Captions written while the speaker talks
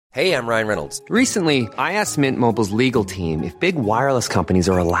Hey, I'm Ryan Reynolds. Recently, I asked Mint Mobile's legal team if big wireless companies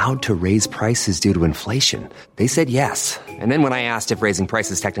are allowed to raise prices due to inflation. They said yes. And then when I asked if raising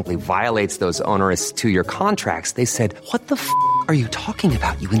prices technically violates those onerous two-year contracts, they said, "What the f*** are you talking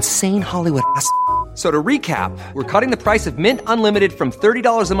about, you insane Hollywood ass?" So to recap, we're cutting the price of Mint Unlimited from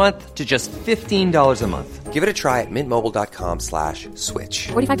 $30 a month to just $15 a month. Give it a try at mintmobile.com/switch.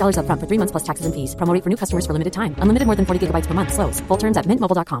 $45 up front for 3 months plus taxes and fees. Promo rate for new customers for limited time. Unlimited more than 40 gigabytes per month. Slows full terms at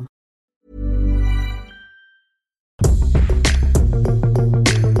mintmobile.com.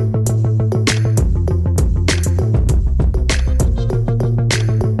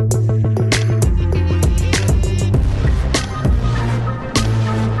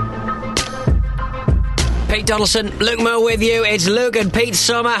 Pete Donaldson, Luke Moore with you. It's Luke and Pete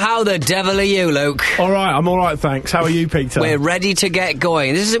Summer. How the devil are you, Luke? All right, I'm all right, thanks. How are you, Peter? We're ready to get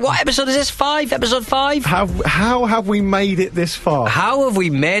going. This is what episode is this? 5? Episode 5? How have we made it this far? How have we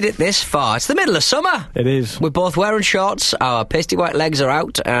made it this far? It's the middle of summer. It is. We're both wearing shorts. Our pasty white legs are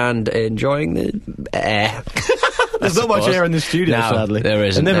out and enjoying the air. There's not much air in the studio, no, sadly. There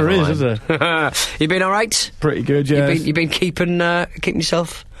isn't. There never is there? You been all right? Pretty good, yeah. You been keeping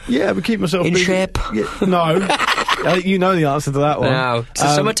yourself? Yeah, I've been keeping myself in busy. shape. Yeah, no, I think you know the answer to that one. No, it's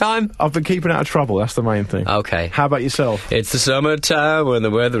the summertime. I've been keeping out of trouble. That's the main thing. Okay. How about yourself? It's the summertime when the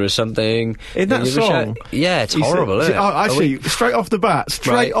weather is something. In that song, yeah, it's horrible. Isn't it? Actually, straight off the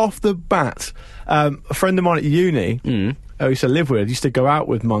bat, a friend of mine at uni, who I used to live with, used to go out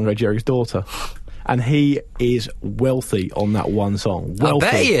with Mungo Jerry's daughter. And he is wealthy on that one song. Wealthy.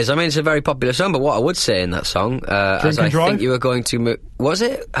 I bet he is. I mean, it's a very popular song, but what I would say in that song, as I drive? think you were going to... Was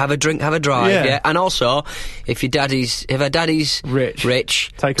it? Have a drink, have a drive, yeah. And also, if her daddy's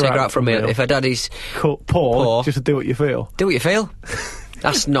rich, take her out from here. If her daddy's poor, just do what you feel. Do what you feel.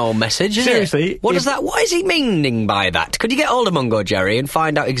 That's no message, is Seriously, it? What is he meaning by that? Could you get hold of Mungo Jerry and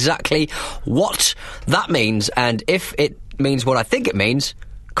find out exactly what that means, and if it means what I think it means...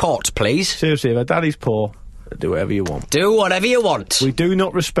 Court, please. Seriously, if our daddy's poor, do whatever you want. Do whatever you want. We do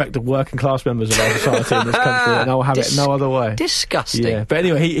not respect the working class members of our society in this country, and I'll have it no other way. Disgusting. Yeah, but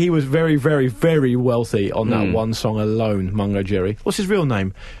anyway, he was very, very, very wealthy on that one song alone, Mungo Jerry. What's his real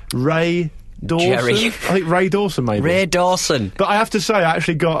name? Ray Dawson? Jerry. I think Ray Dawson, maybe. Ray Dawson. But I have to say, I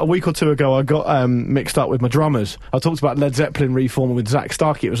actually got, a week or two ago, I got mixed up with my drummers. I talked about Led Zeppelin reforming with Zach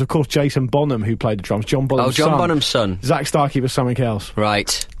Starkey. It was, of course, Jason Bonham who played the drums. John Bonham's son. John Bonham's son. Zach Starkey was something else.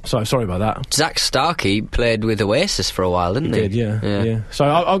 Right. So, sorry about that. Zach Starkey played with Oasis for a while, didn't he? He did, yeah. So,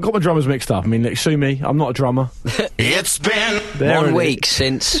 I got my drummers mixed up. I mean, sue me. I'm not a drummer. It's been 1 week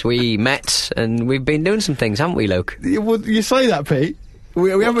since we met, and we've been doing some things, haven't we, Luke? You say that, Pete. We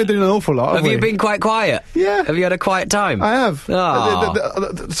haven't been doing an awful lot, have you been quite quiet? Yeah. Have you had a quiet time? I have. So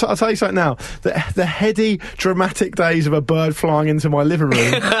I'll tell you something now. The heady, dramatic days of a bird flying into my living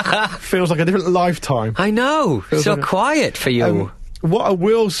room feels like a different lifetime. I know. Feels so like quiet for you. What I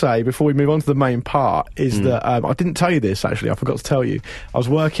will say before we move on to the main part is that I didn't tell you this, actually. I forgot to tell you. I was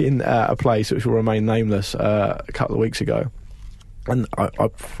working at a place which will remain nameless a couple of weeks ago. And I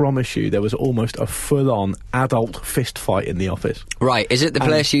promise you, there was almost a full-on adult fist fight in the office. Right, is it the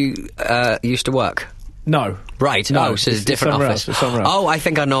place you used to work? No. Right, no, so it's a different office. It's somewhere else. Oh, I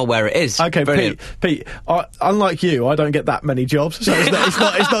think I know where it is. Okay, brilliant. Pete, unlike you, I don't get that many jobs, so it's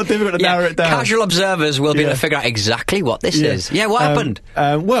not difficult to narrow it down. Casual observers will be able to figure out exactly what this is. Yeah, what happened?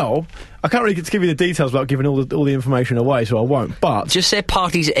 Well, I can't really get to give you the details without giving all the information away, so I won't. But just say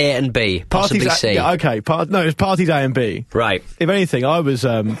parties A and B, possibly C. Yeah, okay. No, it's parties A and B. Right. If anything, I was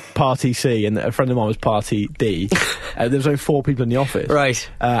party C, and a friend of mine was party D. There was only 4 people in the office. Right.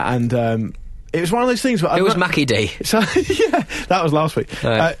 And it was one of those things. It was Mackie D. So, yeah, that was last week,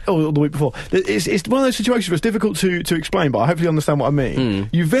 or the week before. It's one of those situations where it's difficult to explain, but I hopefully understand what I mean.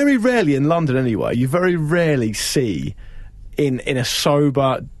 You very rarely, in London anyway, you very rarely see in a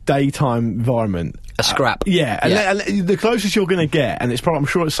sober daytime environment a scrap. And the closest you're going to get, and I'm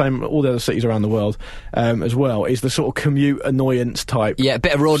sure it's the same in all the other cities around the world as well, is the sort of commute annoyance type. Yeah, a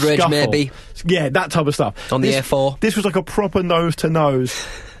bit of road rage maybe. Yeah, that type of stuff. On the A4. This was like a proper nose to nose.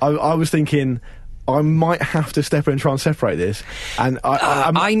 I was thinking, I might have to step in and try and separate this. And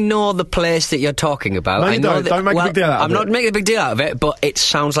I know the place that you're talking about. No, you don't make a big deal out of it. I'm not making a big deal out of it, but it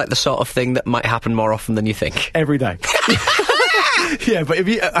sounds like the sort of thing that might happen more often than you think. Every day. Yeah, but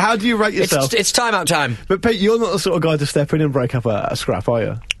how do you rate yourself? It's time-out time. But Pete, you're not the sort of guy to step in and break up a scrap, are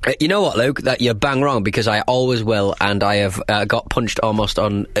you? You know what, Luke? That you're bang wrong, because I always will, and I have got punched almost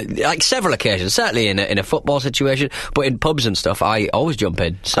on like several occasions. Certainly in a football situation, but in pubs and stuff, I always jump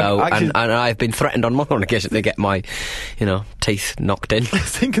in. So and I've been threatened on more than one occasion to get my, teeth knocked in.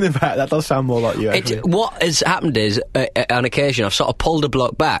 Thinking about that does sound more like you. Actually. What has happened is, on occasion, I've sort of pulled a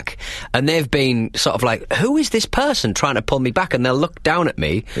bloke back, and they've been sort of like, "Who is this person trying to pull me back?" And they'll look down at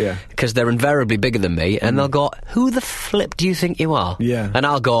me, because they're invariably bigger than me, and they'll go, "Who the flip do you think you are?" Yeah, and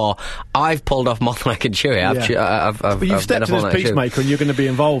I'll go, I've pulled off more than I can chew. But you've stepped in as peacemaker, and you're going to be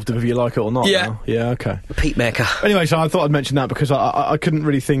involved whether you like it or not. Yeah, now. Yeah, okay. Peatmaker. Anyway, so I thought I'd mention that because I couldn't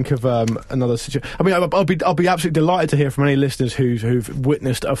really think of another situation. I mean, I'll be absolutely delighted to hear from any listeners who've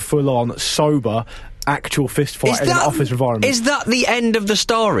witnessed a full-on sober actual fist fight in an office environment. Is that the end of the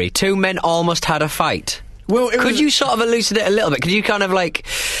story? Two men almost had a fight. Well, could you sort of elucidate a little bit? Could you kind of like?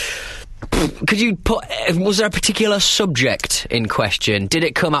 Could you was there a particular subject in question? Did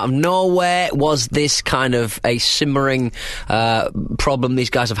it come out of nowhere? Was this kind of a simmering problem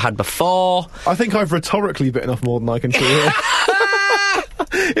these guys have had before? I think I've rhetorically bitten off more than I can chew here.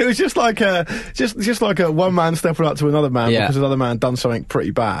 It was just like a one man stepping up to another man because another man done something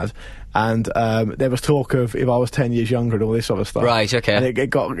pretty bad. And there was talk of if I was 10 years younger and all this sort of stuff. Right, okay. And it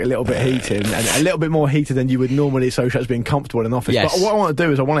got a little bit heated, and a little bit more heated than you would normally associate as being comfortable in an office. Yes. But what I want to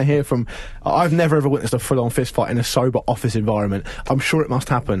do is I want to hear from... I've never ever witnessed a full-on fist fight in a sober office environment. I'm sure it must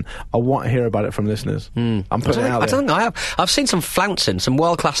happen. I want to hear about it from listeners. I'm putting it out there. I don't think I have. I've seen some flouncing, some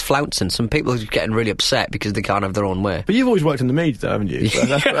world-class flouncing, some people who are getting really upset because they can't have their own way. But you've always worked in the media, though, haven't you? So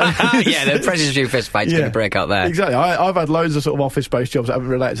yeah, the President's Few fist fights going to break out there. Exactly. I've had loads of sort of office-based jobs that haven't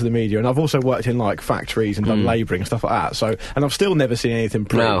related to the media, and I've also worked in like factories and done labouring and stuff like that. So, and I've still never seen anything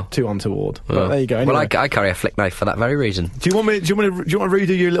too untoward. But there you go. Anyway. Well, I carry a flick knife for that very reason. Do you want to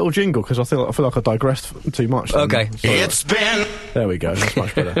redo your little jingle? Because I feel like I digressed too much. Okay. It's been. There we go. That's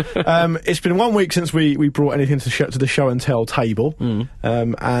much better. It's been 1 week since we brought anything to the show and tell table.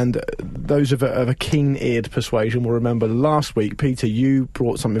 And those of a keen-eared persuasion will remember last week, Peter, you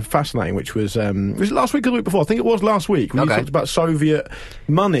brought something fascinating, which was it last week or the week before? I think it was last week. We talked about Soviet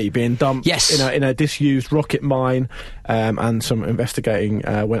money being dumped in a disused rocket mine, and some investigating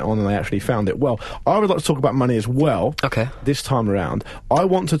went on and they actually found it. Well, I would like to talk about money as well. Okay. This time around, I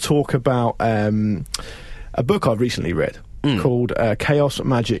want to talk about a book I've recently read. Called Chaos,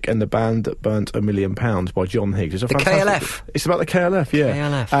 Magic and the Band That Burnt £1 Million by John Higgs. It's KLF. It's about the KLF,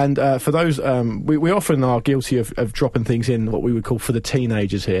 yeah. KLF. And for those, we often are guilty of dropping things in what we would call for the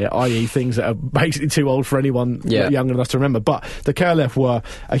teenagers here, i.e. things that are basically too old for anyone younger than us to remember. But the KLF were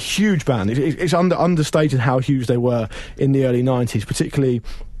a huge band. It's understated how huge they were in the early 90s, particularly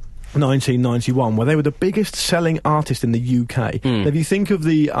 1991, where they were the biggest selling artist in the UK. Now, if you think of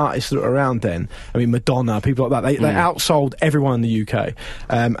the artists that were around then, I mean Madonna, people like that, they outsold everyone in the UK.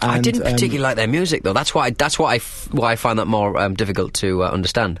 I didn't particularly like their music though. That's why I find that more difficult to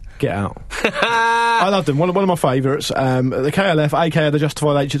understand. Get out. I loved them. One of my favourites. The KLF, aka the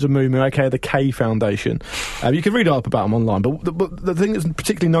Justified Agents of Moo, aka the K Foundation. You can read up about them online, but the thing that's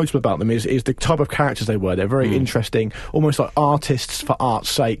particularly notable about them is the type of characters they were. They're very interesting, almost like artists for art's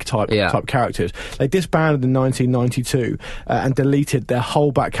sake type characters. They disbanded in 1992 and deleted their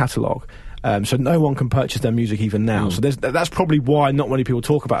whole back catalogue. So no one can purchase their music even now. So that's probably why not many people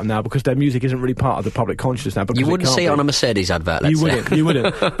talk about them now, because their music isn't really part of the public consciousness now. You wouldn't see it on a Mercedes advert, let's say. You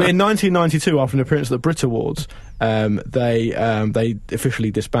wouldn't. But in 1992, after an appearance at the Brit Awards, they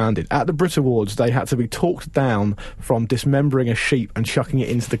officially disbanded. At the Brit Awards, they had to be talked down from dismembering a sheep and chucking it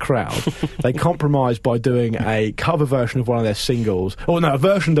into the crowd. They compromised by doing a cover version of one of their singles, a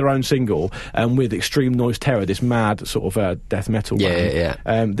version of their own single, with Extreme Noise Terror, this mad sort of death metal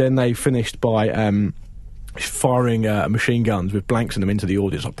band. Then they finished by firing machine guns with blanks in them into the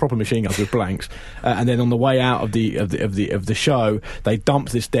audience, like proper machine guns with blanks. And then on the way out of the show, they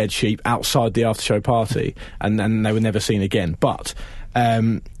dumped this dead sheep outside the after show party, and then they were never seen again. But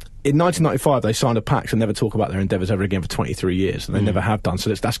in 1995, they signed a pact to never talk about their endeavours ever again for 23 years, and they never have done,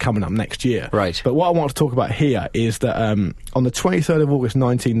 so that's coming up next year. Right. But what I want to talk about here is that on the 23rd of August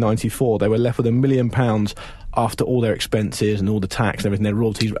 1994, they were left with £1 million after all their expenses and all the tax and everything. Their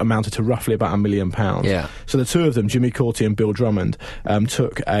royalties amounted to roughly about £1 million. Yeah. So the two of them, Jimmy Cauty and Bill Drummond,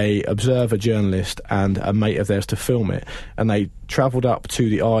 took a Observer journalist and a mate of theirs to film it, and they travelled up to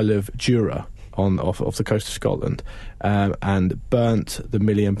the Isle of Jura off the coast of Scotland, and burnt the £1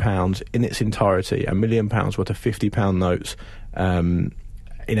 million in its entirety. £1 million worth of £50 notes,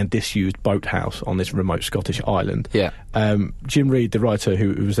 in a disused boathouse on this remote Scottish island. Yeah. Jim Reed, the writer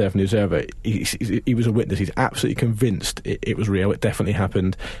who was there from the Observer, he was a witness. He's absolutely convinced it was real. It definitely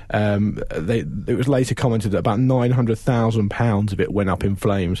happened. It was later commented that about £900,000 of it went up in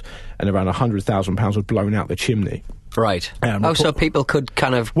flames, and around £100,000 was blown out the chimney. Right. So people could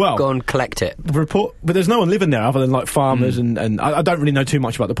kind of go and collect it. But there's no one living there other than like farmers and I don't really know too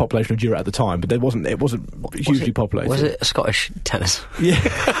much about the population of Jura at the time, but it wasn't hugely populated. Was it Scottish tennis? Yeah.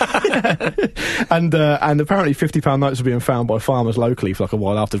 And apparently £50 notes were being found by farmers locally for like a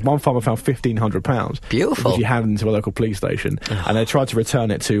while after. One farmer found £1,500. Beautiful. Which he handed into a local police station, and they tried to return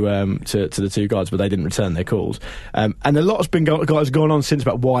it to the two guards, but they didn't return their calls. And a lot has been gone on since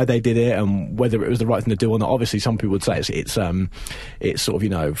about why they did it and whether it was the right thing to do or not. Obviously, some people would say it's sort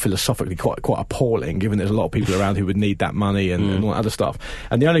of philosophically quite appalling, given there's a lot of people around who would need that money and all that other stuff.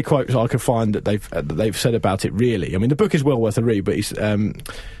 And the only quotes I could find that they've said about it, really, I mean, the book is well worth a read, but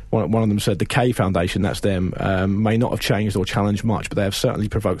one of them said the K Foundation, that's them, may not have changed or challenged much, but they have certainly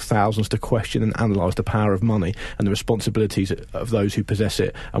provoked thousands to question and analyse the power of money and the responsibilities of those who possess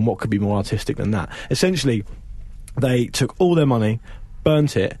it, and what could be more artistic than that. Essentially, they took all their money,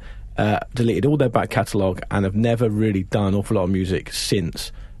 burnt it, deleted all their back catalogue, and have never really done an awful lot of music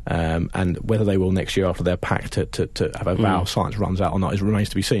since. And whether they will next year after their pact to have a vow science runs out or not remains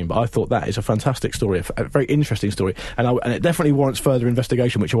to be seen. But I thought that is a fantastic story, a very interesting story, and it definitely warrants further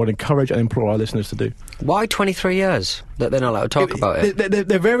investigation, which I would encourage and implore our listeners to do. Why 23 years that they're not allowed to talk about it?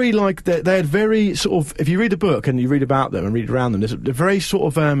 They're very they had very sort of, if you read the book and you read about them and read around them, they're very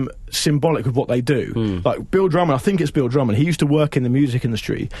sort of symbolic of what they do. Like Bill Drummond, I think it's Bill Drummond, he used to work in the music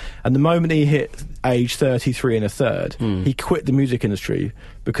industry, and the moment he hit age 33 and a third, he quit the music industry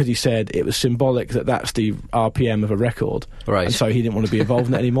because he said it was symbolic that that's the RPM of a record, right? And so he didn't want to be involved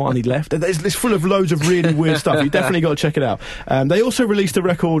in it anymore, and he left. It's full of loads of really weird stuff. You definitely got to check it out. They also released a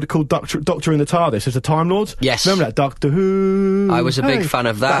record called Doctor in the TARDIS. It's the Time Lords. Yes, remember that Doctor Who? I was a big fan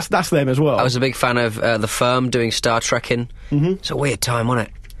of that. That's them as well. I was a big fan of The Firm doing Star Trekking. It's a weird time, wasn't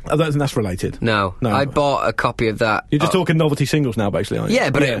it? I don't think that's related. No. I bought a copy of that. You're just talking novelty singles now, basically, aren't you? Yeah,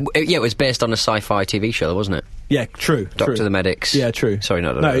 but it was based on a sci-fi TV show, wasn't it? Yeah, true. Doctor the Medics. Yeah, true. Sorry,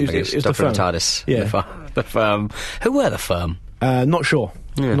 not it's Doctor the TARDIS. Yeah, the Firm. Who were the Firm? Not sure.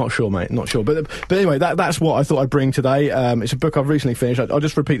 Yeah. Not sure, mate. Not sure. But anyway, that's what I thought I'd bring today. It's a book I've recently finished. I'll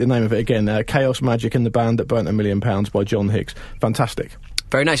just repeat the name of it again. Chaos Magic and the Band That Burnt £1 Million by John Higgs. Fantastic.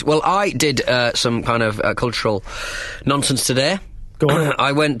 Very nice. Well, I did some kind of cultural nonsense today. Go on.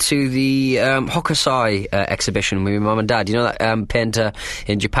 I went to the Hokusai exhibition with my mum and dad. You know that painter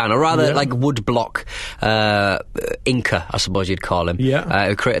in Japan, or rather like woodblock Inca, I suppose you'd call him. Yeah.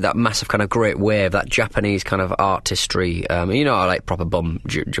 Who created that massive kind of great wave, that Japanese kind of artistry. You know, I like proper bum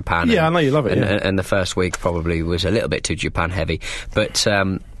Japan. Yeah, I know you love it. And the first week probably was a little bit too Japan heavy. But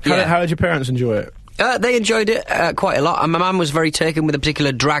how did your parents enjoy it? They enjoyed it quite a lot, and my mum was very taken with a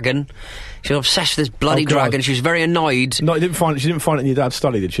particular dragon. She was obsessed with this bloody dragon. She was very annoyed. No, she didn't find it in your dad's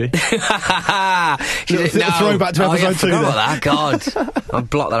study, did she? She did, no. Throwback to episode 2. Forgot about that. God, I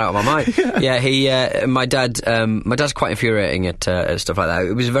blocked that out of my mind. Yeah, my dad's quite infuriating at stuff like that.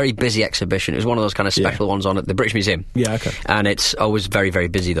 It was a very busy exhibition. It was one of those kind of special ones on at the British Museum. Yeah, okay. And it's always very, very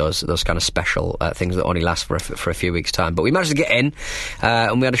busy. Those kind of special things that only last for a few weeks' time. But we managed to get in,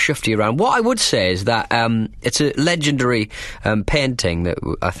 and we had a shufty around. What I would say is that it's a legendary painting that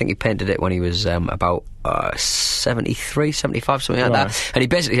I think he painted it when he was about 73, 75, something like that.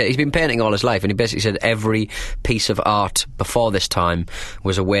 And he's been painting all his life, and he basically said every piece of art before this time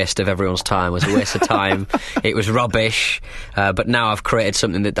was a waste of everyone's time, was a waste of time. It was rubbish, but now I've created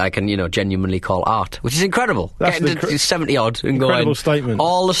something that I can, genuinely call art, which is incredible. That's getting to 70 odd and incredible going, statement.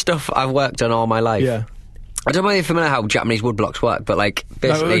 All the stuff I've worked on all my life. Yeah. I don't know if you're familiar how Japanese woodblocks work, but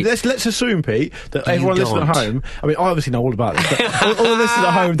basically... No, let's assume, Pete, that everyone listening at home... I mean, I obviously know all about this, but all the listeners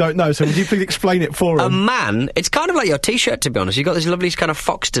at home don't know, so would you please explain it for them? A man... It's kind of like your T-shirt, to be honest. You've got this lovely kind of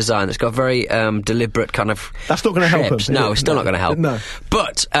fox design that's got a very deliberate kind of... That's not going to help them. No, it's still not going to help. No.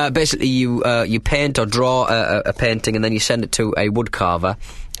 But, basically, you paint or draw a painting, and then you send it to a wood carver,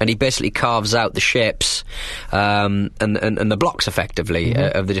 and he basically carves out the shapes and the blocks effectively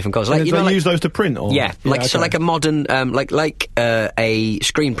of the different colours. Like, use those to print, or so like a modern like a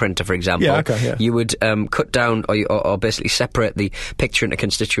screen printer, for example. Yeah, okay, yeah. You would cut down or basically separate the picture into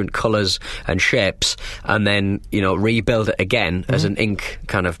constituent colours and shapes, and then rebuild it again as an ink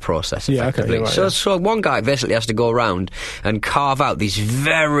kind of process. Effectively. Yeah, okay, right, So one guy basically has to go around and carve out these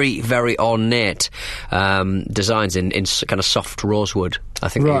very, very ornate designs in kind of soft rosewood. I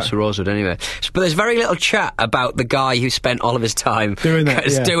think they used to Rosewood anyway. But there's very little chat about the guy who spent all of his time doing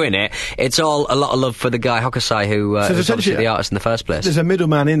it. It's all a lot of love for the guy Hokusai who was obviously the artist in the first place. There's a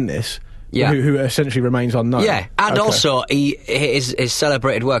middleman in this. Yeah. Who essentially remains unknown. Yeah, and also his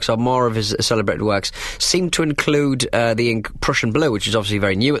celebrated works, or more of his celebrated works, seem to include the Prussian Blue, which is obviously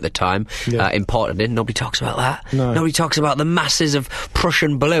very new at the time, imported in. Nobody talks about that. No. Nobody talks about the masses of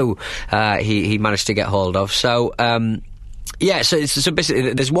Prussian Blue he managed to get hold of. So... so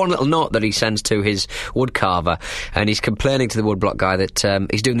basically there's one little note that he sends to his woodcarver, and he's complaining to the woodblock guy that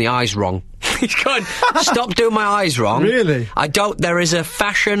he's doing the eyes wrong. He's going, stop doing my eyes wrong. Really? There is a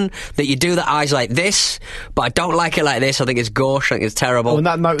fashion that you do the eyes like this, but I don't like it like this. I think it's gauche, I think it's terrible. And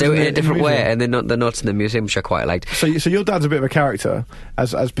that note do it in a different way, museum. and the notes in the museum, which I quite liked. So your dad's a bit of a character,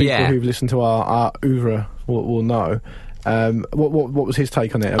 as people who've listened to our oeuvre will know. What was his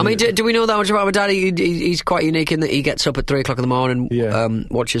take on it? I mean, do we know that much about my dad? He's quite unique in that he gets up at 3 o'clock in the morning,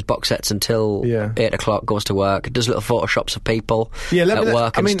 watches box sets until 8 o'clock, goes to work, does little photoshops of people at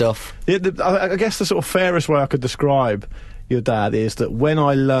work and stuff. I guess the sort of fairest way I could describe your dad is that when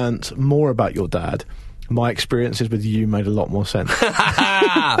I learnt more about your dad, my experiences with you made a lot more sense.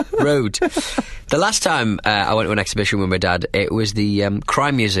 Rude. The last time I went to an exhibition with my dad, it was the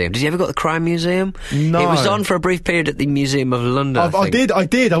Crime Museum. Did you ever go to the Crime Museum? No. It was on for a brief period at the Museum of London. I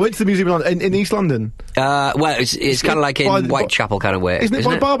did. I went to the Museum of London in East London. Well, it's kind of like in Whitechapel kind of way. Isn't it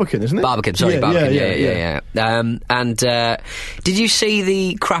by Barbican, isn't it? Barbican, sorry, Barbican. Yeah. Did you see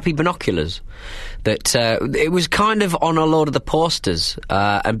the crappy binoculars? That it was kind of on a load of the posters,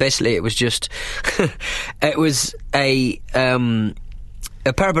 and basically it was just it was a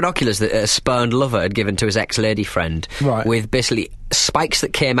pair of binoculars that a spurned lover had given to his ex-lady friend, with basically spikes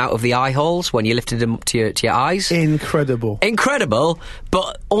that came out of the eye holes when you lifted them up to your eyes. Incredible,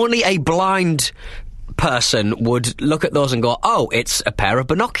 but only a blind person would look at those and go, oh, it's a pair of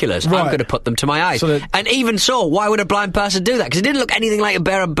binoculars. I'm going to put them to my eyes. And even so, why would a blind person do that? Because it didn't look anything like a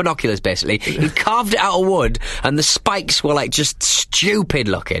pair of binoculars, basically. He carved it out of wood, and the spikes were, like, just stupid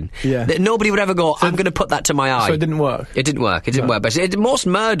looking. Yeah. That nobody would ever go, I'm going to put that to my eye. So it didn't work? It didn't work. But most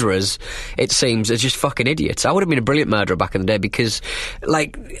murderers, it seems, are just fucking idiots. I would have been a brilliant murderer back in the day because,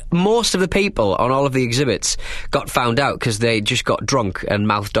 like, most of the people on all of the exhibits got found out because they just got drunk and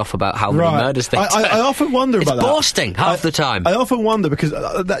mouthed off about how many murders they'd done. I often wonder about that. It's boasting half the time. I often wonder because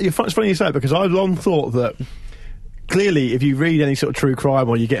it's funny you say it, because I've long thought that clearly if you read any sort of true crime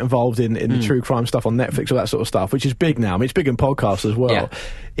or you get involved in the true crime stuff on Netflix or that sort of stuff, which is big now, I mean it's big in podcasts as well,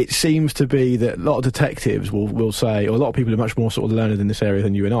 it seems to be that a lot of detectives will say, or a lot of people who are much more sort of learned in this area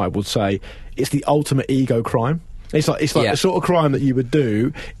than you and I would say, it's the ultimate ego crime. It's like the sort of crime that you would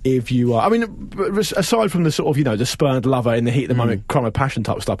do if you are... I mean, aside from the sort of, the spurned lover in the heat of the moment, crime of passion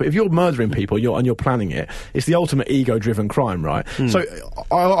type stuff, but if you're murdering people and you're planning it, it's the ultimate ego-driven crime, right? So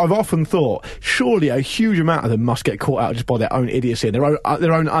I've often thought, surely a huge amount of them must get caught out just by their own idiocy and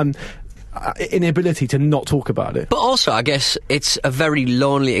their own inability to not talk about it. But also, I guess, it's a very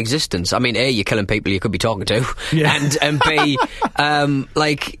lonely existence. I mean, A, you're killing people you could be talking to, and B,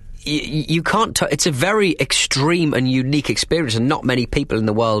 you can't... it's a very extreme and unique experience, and not many people in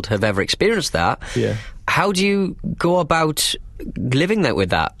the world have ever experienced that. Yeah. How do you go about living there with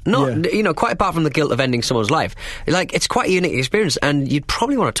that? Quite apart from the guilt of ending someone's life. Like, it's quite a unique experience, and you'd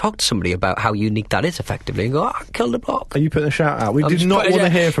probably want to talk to somebody about how unique that is, effectively, and go, I killed a bloke. Are you putting a shout out? We do not want to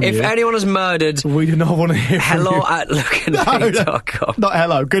hear from you. If anyone has murdered... We do not want to hear from you. hello@lookandme.com. Not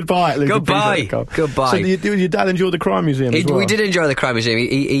hello. Goodbye at lookandme.com. Goodbye. So your dad enjoyed the Crime Museum as well? We did enjoy the Crime Museum.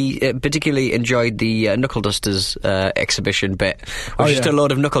 He particularly enjoyed the Knuckle Dusters exhibition bit, which is just a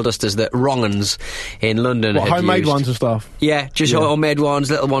load of knuckle dusters that wrong-uns in London had homemade used. Ones and stuff? Yeah, just homemade ones,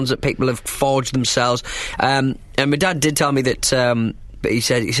 little ones that people have forged themselves. And my dad did tell me that... But he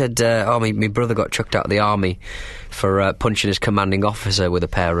said, my brother got chucked out of the army for punching his commanding officer with a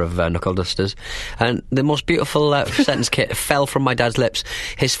pair of knuckle dusters. And the most beautiful sentence fell from my dad's lips.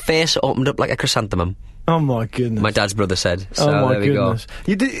 His face opened up like a chrysanthemum. Oh my goodness! My dad's brother said. So there we goodness.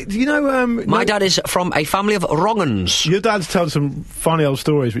 Go. My dad is from a family of wrong-uns. Your dad's told some funny old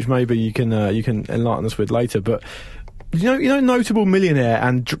stories, which maybe you can enlighten us with later. But notable millionaire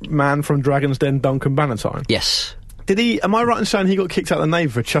and man from Dragon's Den, Duncan Bannatyne. Yes. Did he? Am I right in saying he got kicked out of the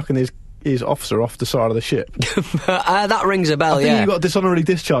Navy for chucking his officer off the side of the ship? That rings a bell. I think he got dishonourably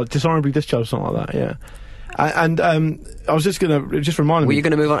discharged, something like that. Yeah. And I was just reminding me... Were you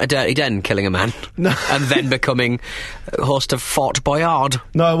going to move on to Dirty Den, killing a man? No. And then becoming host of Fort Boyard?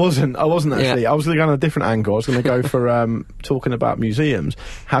 No, I wasn't actually. I was going to go on a different angle. I was going to go for talking about museums.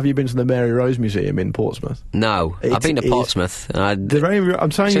 Have you been to the Mary Rose Museum in Portsmouth? No. I've been to Portsmouth. I'm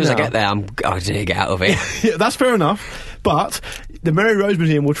saying as soon as I get there, I need to get out of here. Yeah, that's fair enough. But the Mary Rose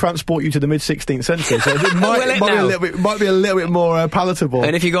Museum will transport you to the mid-16th century, so it might be a little bit more palatable.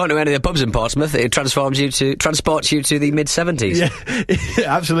 And if you go into any of the pubs in Portsmouth, it transports you to the mid-70s. Yeah,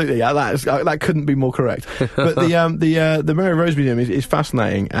 absolutely. Yeah, that couldn't be more correct. But the Mary Rose Museum is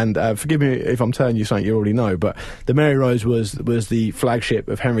fascinating, and forgive me if I'm telling you something you already know, but the Mary Rose was the flagship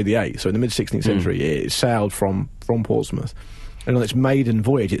of Henry VIII. So in the mid-16th century, it sailed from Portsmouth, and on its maiden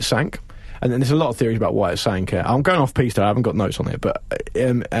voyage, it sank. And there's a lot of theories about why it sank. I'm going off piece there, I haven't got notes on it, but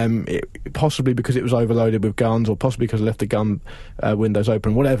possibly because it was overloaded with guns, or possibly because it left the gun windows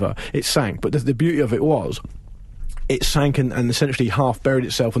open, whatever, it sank. But the beauty of it was, it sank and essentially half buried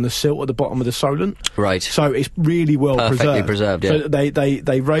itself in the silt at the bottom of the Solent. Right. So it's really well Perfectly preserved. Yeah. So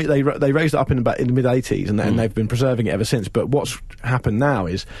they raised it up in the mid 80s, and they've been preserving it ever since. But what's happened now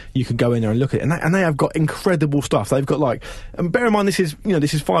is you can go in there and look at it, and they have got incredible stuff. They've got and bear in mind this is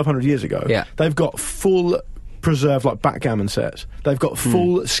 500 years ago. Yeah. They've got full preserved backgammon sets. They've got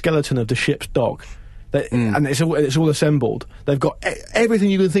full skeleton of the ship's dog. And it's all assembled. They've got everything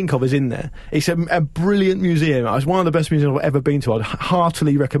you can think of is in there. It's a brilliant museum. It's one of the best museums I've ever been to. I'd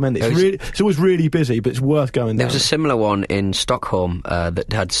heartily recommend it. It's always really busy, but it's worth going down. There was a similar one in Stockholm that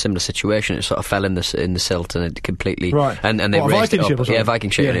had a similar situation. It sort of fell in the silt, and it completely and they raised it up. Yeah, Viking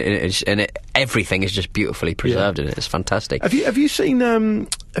ship. Yeah. Everything is just beautifully preserved in it. It's fantastic. Have you seen that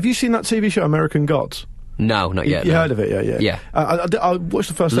TV show American Gods? No, not yet. You heard of it? Yeah. I watched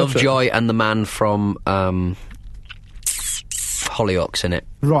the first episode. Lovejoy and the man from Hollyoaks in it.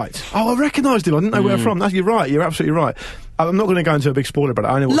 Right. Oh, I recognised him. I didn't know where from. You're right. You're absolutely right. I'm not going to go into a big spoiler, but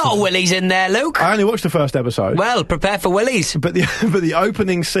a lot of willies in there, Luke. I only watched the first episode. Well, prepare for willies. But the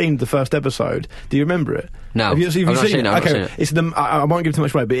opening scene of the first episode, do you remember it? No. Have you seen it? Okay. I won't give too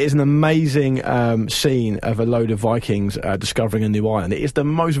much away, but it is an amazing scene of a load of Vikings discovering a new island. It is the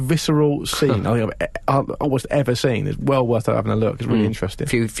most visceral scene I think I've almost ever seen. It's well worth having a look. It's really interesting.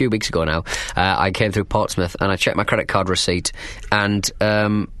 A few weeks ago now, I came through Portsmouth and I checked my credit card receipt, and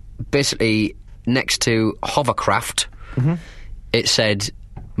basically next to hovercraft, it said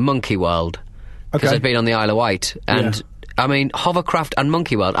Monkey World, because I've been on the Isle of Wight, and I mean, hovercraft and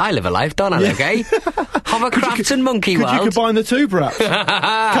Monkey World. I live a life, don't I, Luke, eh? Hovercraft and Monkey World. Could you combine the two, perhaps?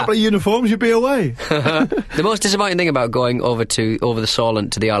 A couple of uniforms, you'd be away. The most disappointing thing about going over the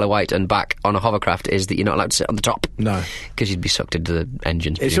Solent to the Isle of Wight and back on a hovercraft is that you're not allowed to sit on the top. No. Because you'd be sucked into the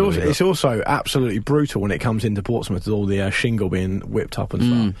engines. It's also absolutely brutal when it comes into Portsmouth with all the shingle being whipped up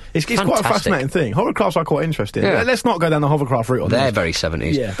and stuff. It's quite a fascinating thing. Hovercrafts are quite interesting. Yeah. Let's not go down the hovercraft route on this. They're very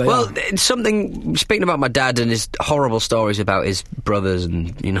 70s. Yeah, it's something, speaking about my dad and his horrible stories about his brothers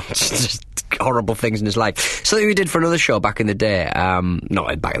and, just horrible things in his life. Something we did for another show back in the day,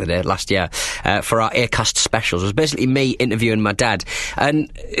 last year, for our Aircast specials, was basically me interviewing my dad. And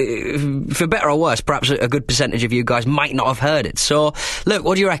for better or worse, perhaps a good percentage of you guys might not have heard it. So, look,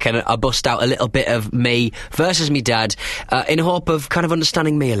 what do you reckon? I bust out a little bit of me versus me dad, in hope of kind of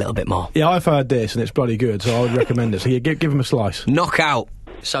understanding me a little bit more. Yeah, I've heard this and it's bloody good, so I would recommend it. So give him a slice. Knockout.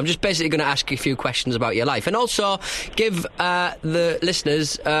 So I'm just basically going to ask you a few questions about your life, and also give the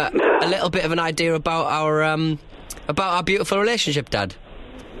listeners a little bit of an idea about our beautiful relationship, Dad.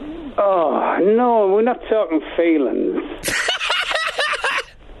 Oh, no, we're not talking feelings.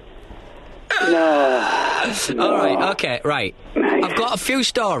 No. All right, okay, right. I've got a few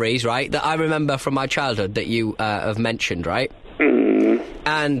stories, right, that I remember from my childhood that you have mentioned, right?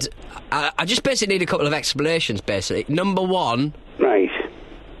 And I just basically need a couple of explanations, basically. Number one... Right.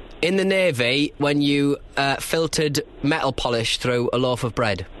 In the Navy, when you filtered metal polish through a loaf of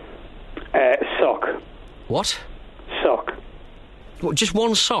bread? Sock. What? Sock. What, just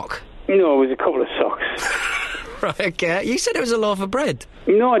one sock? No, it was a couple of socks. Right, okay. You said it was a loaf of bread.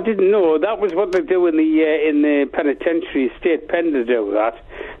 No, I didn't know. That was what they do in the penitentiary. State pen to do that.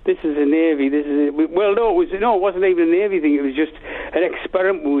 This is a Navy. It wasn't even a Navy thing. It was just an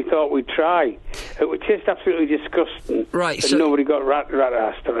experiment we thought we'd try. It would taste absolutely disgusting. Right, so nobody got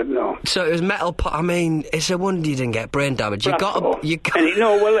rat-assed on it, no. So it was metal I mean, it's a wonder you didn't get brain damage. Anyway,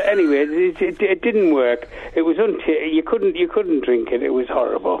 it didn't work. It was you couldn't drink it. It was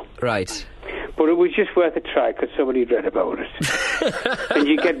horrible. Right. But it was just worth a try because somebody read about it. And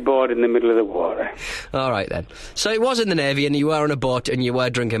you get bored in the middle of the water. All right, then. So it was in the Navy and you were on a boat and you were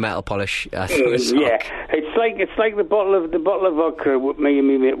drinking metal polish through a sock. Yeah. It's like the bottle of vodka with me and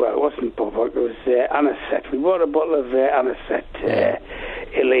me. Well, it wasn't vodka, it was anisette. We bought a bottle of anisette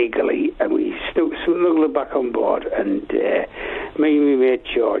illegally and we snuggled it back on board, and me and my mate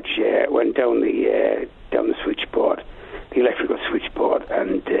George went down the switchboard, the electrical switchboard,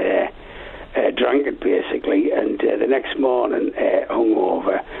 and drank it basically, and the next morning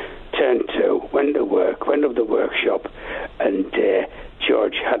hungover turned to, went to work, went up the workshop, and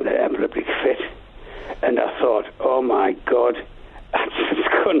George had an epileptic fit. And I thought, oh my God, that's what's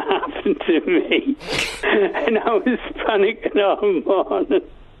going to happen to me. And I was panicking all morning.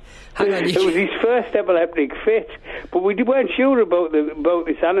 Hang on, it was his first epileptic fit, but we weren't sure about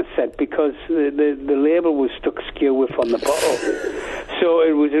this anisette because the label was stuck skew with on the bottle. So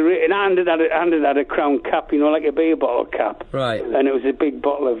it was and Andy had a crown cap, like a beer bottle cap. Right. And it was a big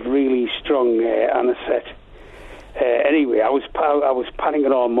bottle of really strong anisette. Anyway, I was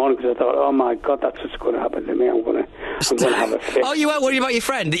panicking all morning because I thought, oh my God, that's what's going to happen to me. I'm going to have a fit. Oh, you weren't worried about your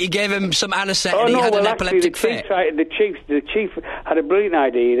friend that you gave him some anisette and he had an epileptic fit? The chief had a brilliant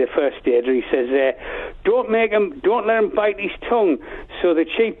idea. The first aider, he says, don't let him bite his tongue. So the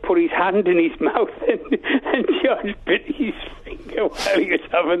chief put his hand in his mouth and George bit his finger while he was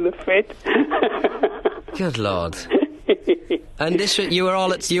having the fit. Good Lord! And you were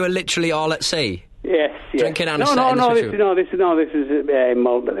literally all at sea. Yes. Drinking anisette. This is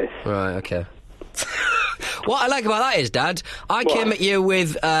Malta. This. Right. Okay. What I like about that is, Dad, I came at you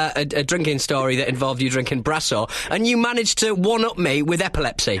with a drinking story that involved you drinking Brasso, and you managed to one-up me with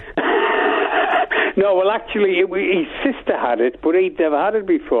epilepsy. No, well, actually, his sister had it, but he'd never had it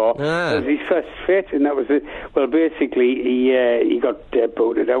before. Ah. It was his first fit, and that was it. Well, basically, he got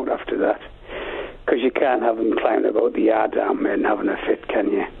booted out after that. Because you can't have them climbing about the yard arm and having a fit, can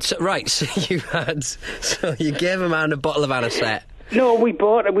you? So you gave a man a bottle of anisette. No, we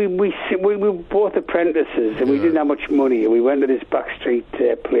were both apprentices, and we didn't have much money, and we went to this backstreet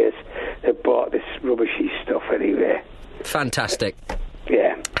place that bought this rubbishy stuff anyway. Fantastic.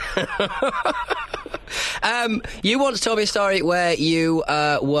 Yeah. You once told me a story where you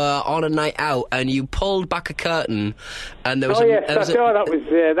were on a night out and you pulled back a curtain, and there was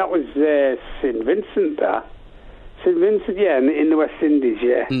that was St Vincent. St Vincent, yeah, in the West Indies,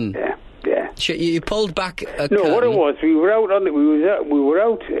 yeah, yeah. You pulled back a curtain. No, what it was, we were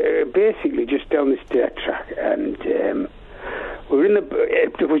out basically just down this dirt track, and we were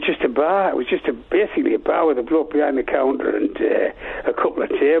it was just a bar. It was just basically a bar with a bloke behind the counter and a couple of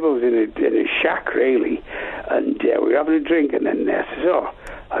tables in a shack, really. And we were having a drink, and then I says, "Oh,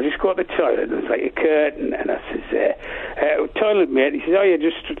 I'll just go to the toilet." And it was like a curtain, and I says, "Toilet, mate." He says, "Oh, yeah,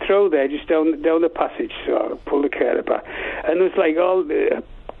 just throw there, just down the passage." So I pulled the curtain back, and it was like all the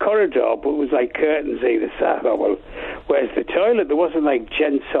corridor, but it was like curtains either side. I thought, well, where's the toilet? There wasn't like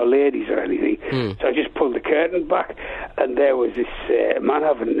gents or ladies or anything. So I just pulled the curtain back, and there was this man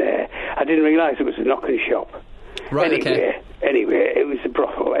having. I didn't realise it was a knocking shop. Right. Anyway, it was a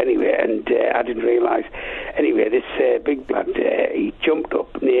brothel. Anyway, and I didn't realise. Anyway, this big lad, he jumped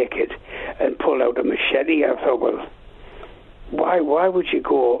up naked and pulled out a machete. I thought, well, why would you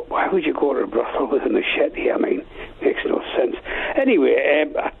go to a brothel with a machete? I mean, makes no sense. Anyway,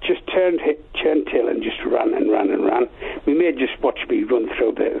 I just turned tail and just ran. My mate just watched me run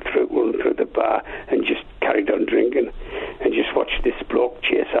through the bar and just carried on drinking and just watched this bloke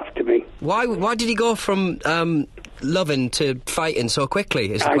chase after me. Why did he go from loving to fighting so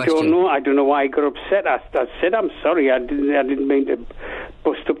quickly? Is the question. I don't know why he got upset. I said, I'm sorry, I didn't mean to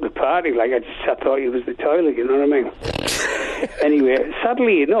bust up the party. Like I thought he was the toilet. You know what I mean? Anyway,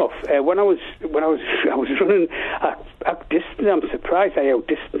 sadly enough, when I was running up distance, I'm surprised I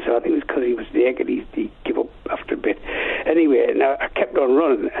outdistanced him. I think it was because he was naked. He gave up after a bit. Anyway, now I kept on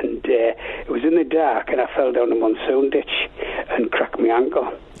running, and it was in the dark, and I fell down the monsoon ditch and cracked my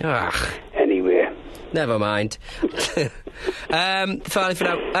ankle. Anyway. Never mind. Finally for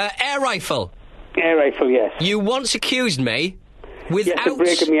now. Air rifle. Air rifle, yes. You once accused me of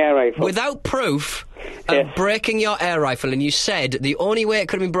breaking my air rifle. Without proof of breaking your air rifle, and you said the only way it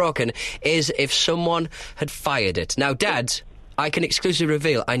could have been broken is if someone had fired it. Now, Dad, I can exclusively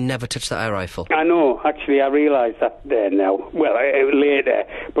reveal I never touched that air rifle. I know, actually, I realise that there now. Well, later,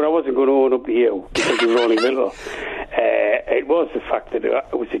 but I wasn't going to own up to you because you were only little. It was the fact that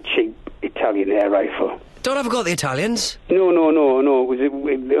it was a cheap Italian air rifle. Don't ever got the Italians. No.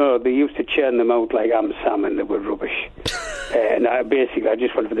 They used to churn them out like ham salmon. They were rubbish. And I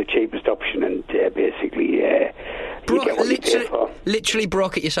just went for the cheapest option, and basically, you get what you pay for. Literally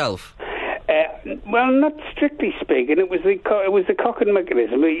broke it yourself. Well, not strictly speaking. It was the cocking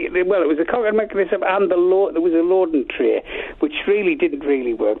mechanism. Well, it was the cocking mechanism, and there was a loading tray, which really didn't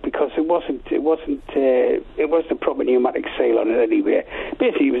really work because it wasn't the proper pneumatic seal on it anyway.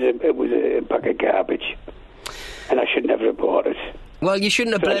 Basically, it was a bag of garbage, and I should never have bought it. Well, you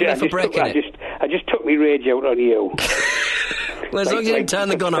shouldn't have blamed me for breaking it. I just took my rage out on you. Well, as long as you didn't turn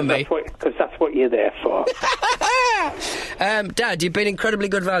the gun on me. Because that's what you're there for. Dad, you've been incredibly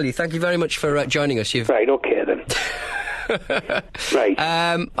good value. Thank you very much for joining us. Right, okay then. Right.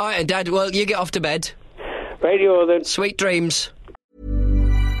 All right, Dad, well, you get off to bed. Radio then. Sweet dreams.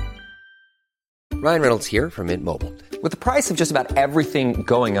 Ryan Reynolds here from Mint Mobile. With the price of just about everything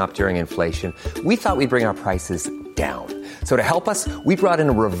going up during inflation, we thought we'd bring our prices down. So to help us, we brought in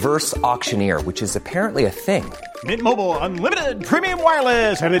a reverse auctioneer, which is apparently a thing. Mint Mobile Unlimited Premium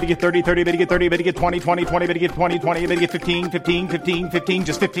Wireless. How to get 30, 30, bit to get 30, bit to get 20, 20, 20, bit to get 20, 20, bit to get 15, 15, 15, 15,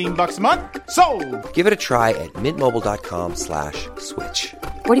 just $15 a month? Sold! Give it a try at mintmobile.com/switch.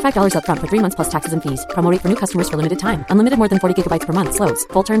 $45 up front for 3 months plus taxes and fees. Promo rate for new customers for limited time. Unlimited more than 40 gigabytes per month. Slows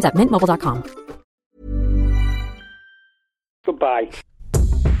full terms at mintmobile.com. Goodbye.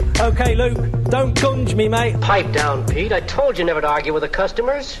 Okay, Luke, don't gunge me, mate. Pipe down, Pete. I told you never to argue with the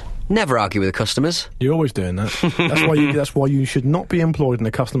customers. Never argue with the customers. You're always doing that. That's why you should not be employed in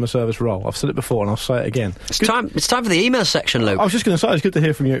a customer service role. I've said it before and I'll say it again. It's time for the email section, Luke. I was just going to say, it's good to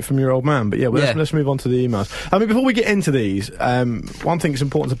hear from your old man, but let's move on to the emails. I mean, before we get into these, one thing that's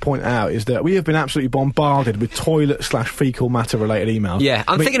important to point out is that we have been absolutely bombarded with toilet/fecal matter related emails. Yeah,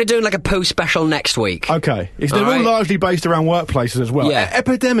 I'm thinking of doing like a poo special next week. Okay. They're all largely based around workplaces as well. Yeah.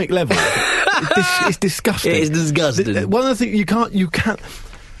 Epidemic level. It's disgusting. It is disgusting. One of the things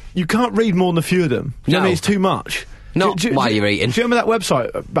you can't read more than a few of them. You know what I mean? It's too much. Not while you're eating. Do you remember that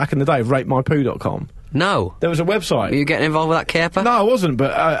website back in the day, ratemypoo.com? No. There was a website. Were you getting involved with that caper? No, I wasn't,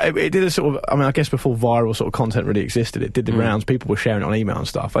 but it did a sort of, I mean, I guess before viral sort of content really existed, it did the rounds, people were sharing it on email and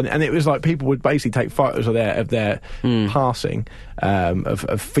stuff, and it was like people would basically take photos of their passing,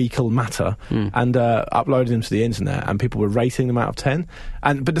 of fecal matter, and uploading them to the internet, and people were rating them out of 10,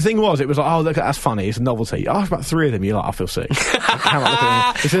 but the thing was, it was like, oh, look, that's funny, it's a novelty. After about 3 of them, you're like, I feel sick. I cannot look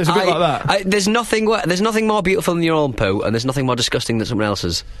at them. It's a bit like that. There's nothing more beautiful than your own poo, and there's nothing more disgusting than someone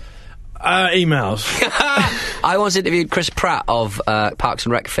else's. Emails. I once interviewed Chris Pratt of Parks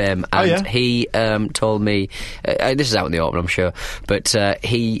and Rec fame, and he told me, this is out in the open, I'm sure, but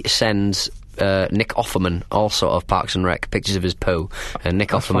he sends Nick Offerman, also of Parks and Rec, pictures of his poo, and Nick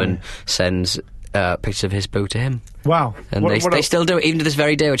Offerman sends pictures of his poo to him. Wow. And they still do it, even to this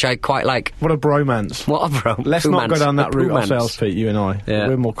very day, which I quite like. What a bromance. What a bromance. Let's not go down that route ourselves, Pete, you and I. Yeah.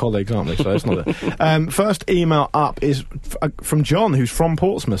 We're more colleagues, aren't we? So it's not it. First email up is from John, who's from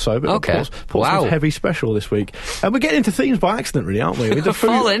Portsmouth, so a bit of Portsmouth heavy special this week. And we're getting into themes by accident, really, aren't we? We did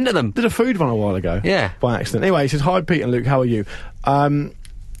fall into them. Did a food one a while ago. Yeah. By accident. Anyway, he says, hi, Pete and Luke, how are you?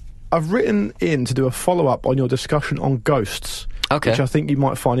 I've written in to do a follow-up on your discussion on ghosts. Okay. Which I think you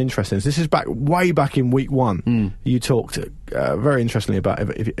might find interesting. This is way back in week 1. You talked very interestingly about,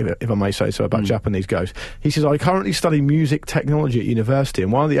 if I may say so, about Japanese ghosts. He says, I currently study music technology at university,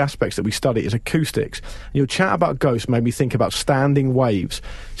 and one of the aspects that we study is acoustics. And your chat about ghosts made me think about standing waves.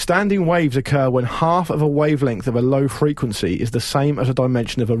 Standing waves occur when half of a wavelength of a low frequency is the same as a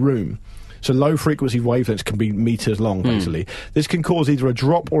dimension of a room. So low-frequency wavelengths can be meters long, basically. This can cause either a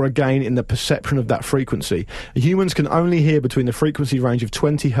drop or a gain in the perception of that frequency. Humans can only hear between the frequency range of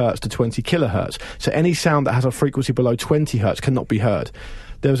 20 hertz to 20 kilohertz, so any sound that has a frequency below 20 hertz cannot be heard.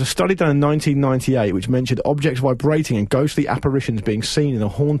 There was a study done in 1998 which mentioned objects vibrating and ghostly apparitions being seen in a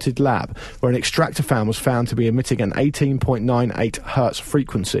haunted lab, where an extractor fan was found to be emitting an 18.98 hertz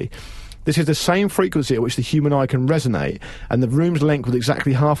frequency. This is the same frequency at which the human eye can resonate, and the room's length with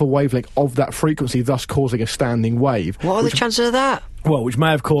exactly half a wavelength of that frequency, thus causing a standing wave. What are the chances of that? Well, which may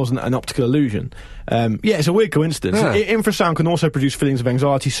have caused an optical illusion. It's a weird coincidence. Yeah. Infrasound can also produce feelings of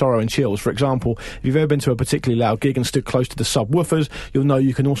anxiety, sorrow and chills. For example, if you've ever been to a particularly loud gig and stood close to the subwoofers, you'll know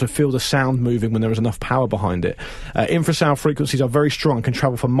you can also feel the sound moving when there is enough power behind it. Infrasound frequencies are very strong and can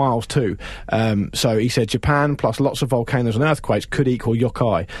travel for miles too. So he said Japan plus lots of volcanoes and earthquakes could equal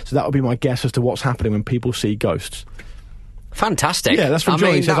yokai. So that would be my guess as to what's happening when people see ghosts. Fantastic. Yeah, that's from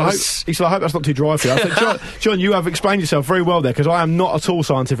John. He said, I hope that's not too dry for you. I said, John, you have explained yourself very well there, because I am not at all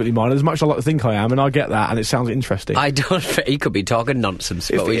scientifically minded, as much as I like to think I am, and I get that, and it sounds interesting. I don't. He could be talking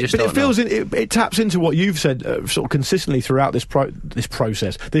nonsense, but we just don't know. It taps into what you've said sort of consistently throughout this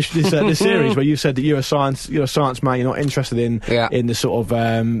process, this series, where you said that you're a science man, you're not interested in the sort of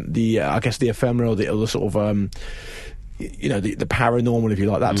I guess the ephemeral, the sort of the paranormal, if you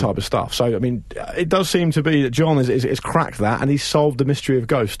like, that type of stuff. So, I mean, it does seem to be that John has cracked that, and he's solved the mystery of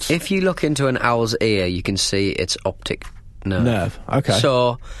ghosts. If you look into an owl's ear, you can see its optic nerve. Okay.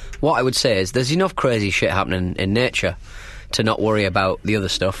 So, what I would say is, there's enough crazy shit happening in nature to not worry about the other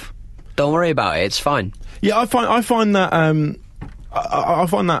stuff. Don't worry about it, it's fine. Yeah, I find that I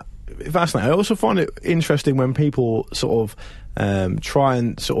find that fascinating. I also find it interesting when people sort of try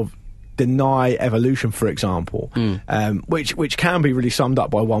and sort of deny evolution, for example, which can be really summed up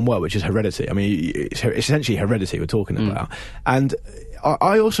by one word, which is heredity. I mean, it's essentially heredity we're talking about. And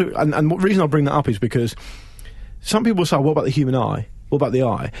I also, and the reason I bring that up is because some people say, what about the human eye? What about the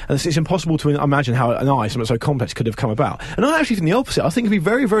eye? And it's impossible to imagine how an eye, something so complex, could have come about. And I actually think the opposite. I think it'd be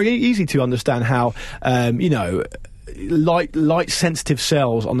very, very easy to understand how, light-sensitive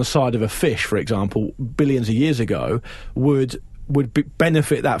cells on the side of a fish, for example, billions of years ago, would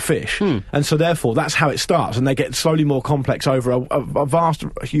benefit that fish. And so therefore that's how it starts, and they get slowly more complex over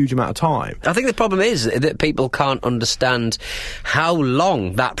a huge amount of time. I think the problem is that people can't understand how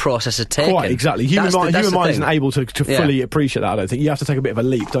long that process has taken. Quite, exactly. Human mind isn't able to fully appreciate that, I don't think. You have to take a bit of a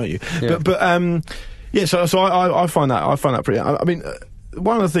leap, don't you? Yeah. So I find that pretty... I mean...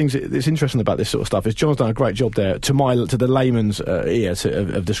 one of the things that's interesting about this sort of stuff is John's done a great job there to the layman's ear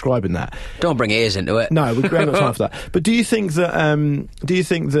of describing that. Don't bring ears into it. No, we haven't got time for that. But do you think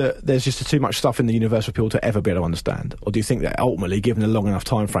that there's just too much stuff in the universe for people to ever be able to understand, or do you think that ultimately, given a long enough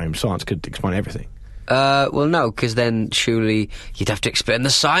time frame, science could explain everything? Well, no, because then surely you'd have to explain the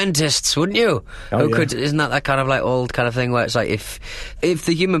scientists, wouldn't you? Isn't that kind of like old kind of thing where it's like if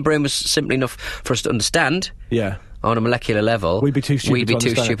the human brain was simple enough for us to understand? Yeah. On a molecular level, we'd be too stupid to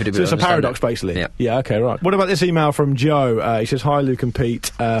understand. So it's a paradox, basically. Yeah, okay, right. What about this email from Joe? He says, "Hi, Luke and Pete.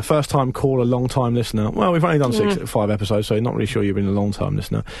 First-time caller, long-time listener." Well, we've only done 5 episodes, so not really sure you've been a long-time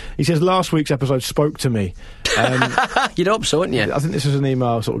listener. He says, "Last week's episode spoke to me." You'd hope so, wouldn't you? I think this is an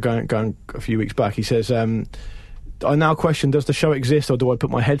email sort of going a few weeks back. He says, "I now question, does the show exist, or do I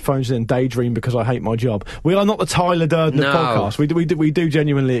put my headphones in and daydream because I hate my job?" We are not the Tyler Durden of podcasts. We do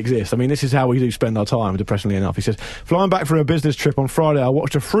genuinely exist. I mean, this is how we do spend our time, depressingly enough. He says, "Flying back from a business trip on Friday, I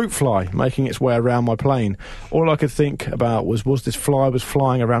watched a fruit fly making its way around my plane. All I could think about was this fly was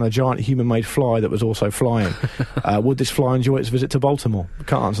flying around a giant human-made fly that was also flying. Would this fly enjoy its visit to Baltimore?"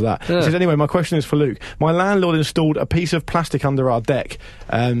 Can't answer that. He says, "Anyway, my question is for Luke. My landlord installed a piece of plastic under our deck."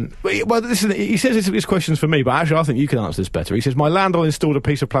 He says this question's for me, but actually I think you can answer this better. He says, "My landlord installed a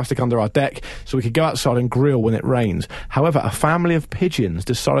piece of plastic under our deck so we could go outside and grill when it rains. However, a family of pigeons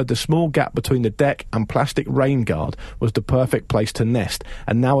decided the small gap between the deck and plastic rain guard was the perfect place to nest,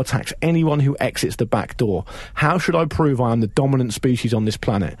 and now attacks anyone who exits the back door. How should I prove I am the dominant species on this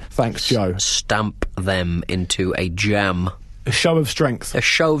planet? Thanks, Joe." Stamp them into a jam. A show of strength. A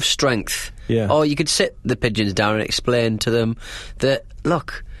show of strength. Yeah. Or you could sit the pigeons down and explain to them that,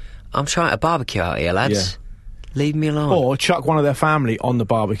 look, I'm trying to barbecue out here, lads. Yeah. Leave me alone. Or chuck one of their family on the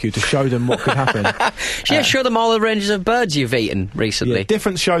barbecue to show them what could happen. Show them all the ranges of birds you've eaten recently. Yeah,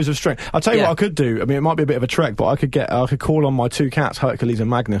 different shows of strength. I'll tell you what I could do. I mean, it might be a bit of a trek, but I could call on my 2 cats, Hercules and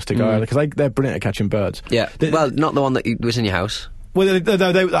Magnus, to go, because they're brilliant at catching birds. Yeah. Well, not the one that was in your house. Well,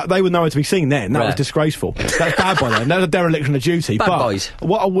 they were nowhere to be seen then. That was disgraceful. That's bad by them. That's a dereliction of duty. Bad boys.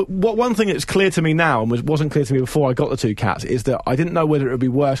 What one thing that's clear to me now, and wasn't clear to me before I got the 2 cats, is that I didn't know whether it would be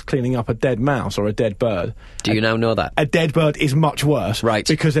worse cleaning up a dead mouse or a dead bird. Do you now know that? A dead bird is much worse. Right.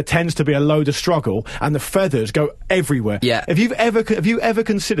 Because there tends to be a load of struggle, and the feathers go everywhere. Yeah. Have you ever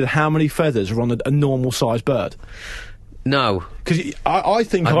considered how many feathers are on a normal-sized bird? No. Because I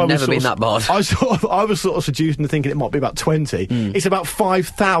think I've never been that bored. I was sort of seduced into thinking it might be about 20. It's about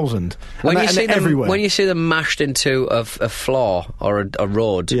 5,000. When everywhere. When you see them mashed into a floor or a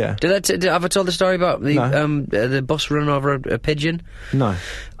road. Yeah. Did I ever told the story about the bus running over a pigeon? No.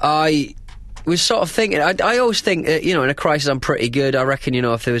 I was sort of thinking, I always think, in a crisis I'm pretty good. I reckon,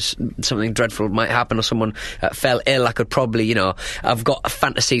 if there was something dreadful might happen or someone fell ill, I could probably, I've got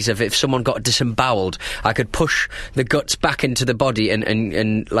fantasies of if someone got disemboweled, I could push the guts back into the body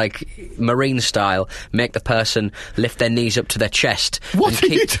and like marine style, make the person lift their knees up to their chest. What are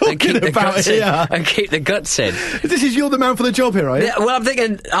you talking about here? And keep the guts in. You're the man for the job here, are you? Yeah, well, I'm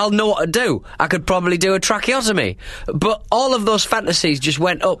thinking I'll know what to do. I could probably do a tracheotomy. But all of those fantasies just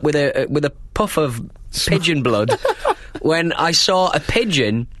went up with a puff of pigeon blood when I saw a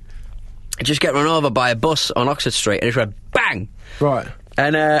pigeon just get run over by a bus on Oxford Street, and it went bang. Right.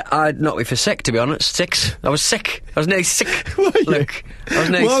 And I'd knocked me for sick, to be honest. I was sick. I was nearly sick. Look, I was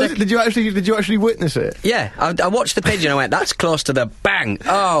nearly sick. Did you actually witness it? Yeah, I watched the pigeon. I went, that's close to the bang.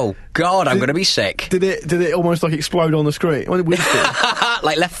 Oh God, I'm going to be sick. Did it almost like explode on the screen?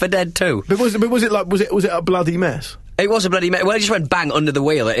 Like Left 4 Dead 2. But was it a bloody mess? It was a bloody mess. Well, it just went bang under the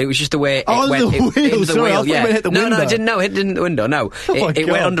wheel. It was just the way it went. Under the wheel? Sorry, I thought it hit the window. No, it didn't. No, it didn't hit the window. No, it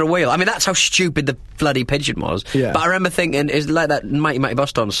went under a wheel. I mean, that's how stupid the bloody pigeon was. Yeah. But I remember thinking, it's like that Mighty Mighty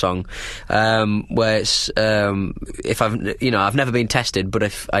Boston song, where it's, if I've never been tested, but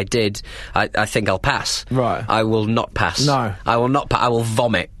if I did, I think I'll pass. Right. I will not pass. No. I will not I will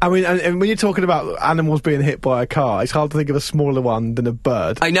vomit. I mean, and when you're talking about animals being hit by a car, it's hard to think of a smaller one than a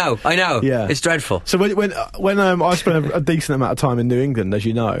bird. I know. Yeah. It's dreadful. So when I spent spent a decent amount of time in New England, as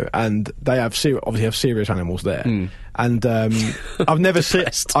you know, and they have obviously have serious animals there. And I've never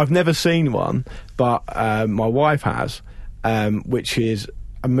seen one, but my wife has, which is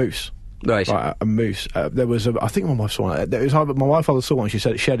a moose. Right, a moose. There was, I think my wife saw one. My wife either saw one. She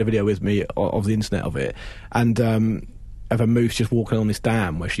shared a video with me of the internet of it, and of a moose just walking on this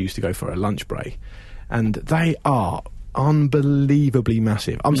dam where she used to go for a lunch break, and they are unbelievably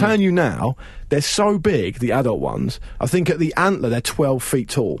massive. I'm telling you now, they're so big. The adult ones, I think at the antler they're 12 feet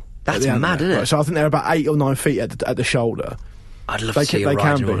tall. That's mad, isn't it? Right, so I think they're about 8 or 9 feet at the shoulder. I'd love to see you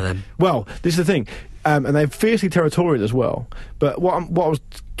riding one of them. Well, this is the thing. And they're fiercely territorial as well. But what I was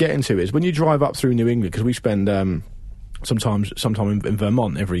getting to is when you drive up through New England, because we spend sometime in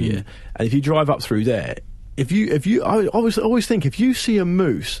Vermont every year, and if you drive up through there, I always think if you see a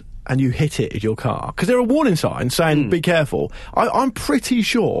moose and you hit it in your car, because there are warning signs saying be careful. I'm pretty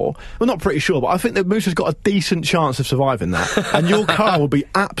sure, well, not pretty sure, but I think that moose has got a decent chance of surviving that, and your car will be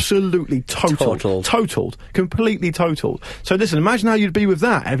absolutely totaled, completely totaled. So listen, imagine how you'd be with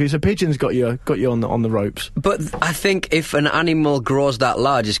that if it's a pigeon's got you on the ropes. But I think if an animal grows that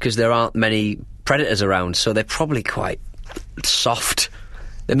large, it's because there aren't many predators around, so they're probably quite soft.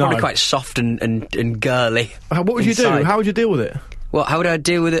 They're probably quite soft and girly. What would you do? How would you deal with it? Well, how would I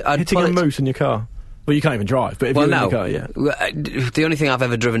deal with it? Hitting a moose in your car. Well, you can't even drive, but if you're in your car, yeah. The only thing I've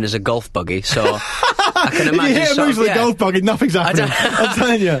ever driven is a golf buggy, so I can imagine. If you hit a moose with a golf buggy, nothing's happening. I'm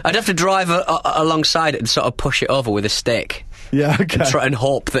telling you. I'd have to drive alongside it and sort of push it over with a stick. Yeah, okay. And try and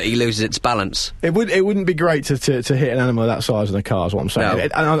hope that he loses its balance. It wouldn't be great to hit an animal that size in a car, is what I'm saying.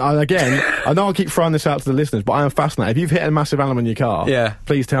 No. And again, I know I keep throwing this out to the listeners, but I am fascinated. If you've hit a massive animal in your car,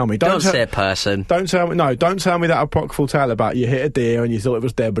 please tell me. Don't say a person. Don't tell me that apocryphal tale about you hit a deer and you thought it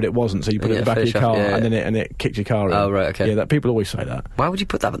was dead, but it wasn't, so you put it in the back of your car and it kicked your car in. Oh, right, okay. Yeah, that people always say that. Why would you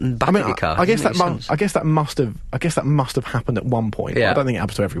put that in the back of your car? I guess that must have happened at one point. Yeah. I don't think it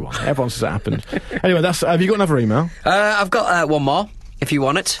happens to everyone. Everyone says it happened. Anyway, have you got another email? I've got one more. If you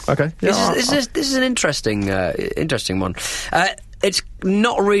want it. Okay. Yeah, this is an interesting one. It's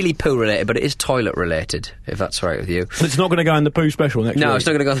not really poo related, but it is toilet related, if that's all right with you. It's not going to go in the poo special next week? No, it's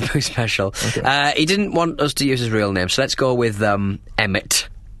not going to go in the poo special. Okay. He didn't want us to use his real name, so let's go with Emmett.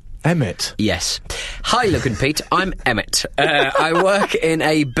 Emmett? Yes. Hi, Luke and Pete. I'm Emmett. I work in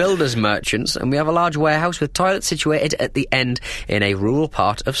a builder's merchants, and we have a large warehouse with toilets situated at the end in a rural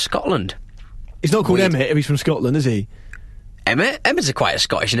part of Scotland. He's not called Emmett if he's from Scotland, is he? Emmett's quite a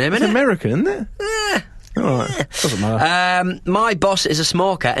Scottish name, isn't it? It's American, isn't it? Yeah. Alright, doesn't matter. My boss is a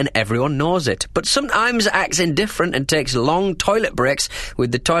smoker and everyone knows it, but sometimes acts indifferent and takes long toilet breaks,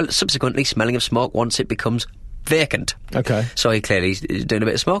 with the toilet subsequently smelling of smoke once it becomes vacant. Okay. So he clearly is doing a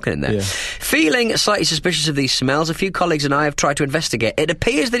bit of smoking in there. Yeah. Feeling slightly suspicious of these smells, a few colleagues and I have tried to investigate. It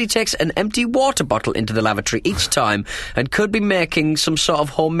appears that he takes an empty water bottle into the lavatory each time and could be making some sort of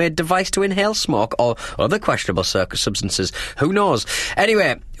homemade device to inhale smoke or other questionable substances. Who knows?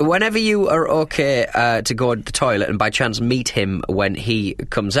 Anyway, whenever you are okay to go to the toilet and by chance meet him when he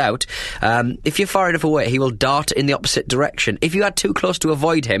comes out, if you're far enough away, he will dart in the opposite direction. If you are too close to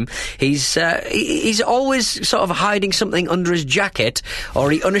avoid him, he's always sort of hiding something under his jacket,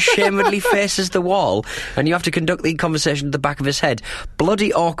 or he unashamedly faces the wall, and you have to conduct the conversation at the back of his head.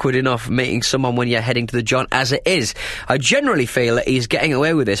 Bloody awkward enough meeting someone when you're heading to the joint as it is. I generally feel that he's getting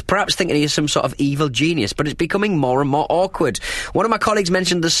away with this, perhaps thinking he is some sort of evil genius, but it's becoming more and more awkward. One of my colleagues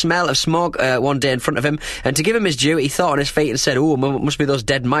mentioned the smell of smoke one day in front of him, and to give him his due, he thought on his feet and said, "Oh, must be those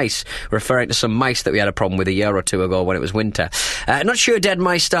dead mice," referring to some mice that we had a problem with a year or two ago when it was winter. Not sure dead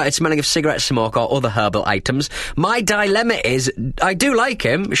mice started smelling of cigarette smoke or other herbal items. My dilemma is, I do like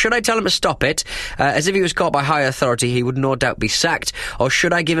him. Should I tell him to stop it? As if he was caught by high authority, he would no doubt be sacked. Or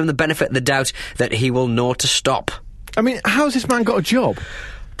should I give him the benefit of the doubt that he will know to stop? I mean, how's this man got a job?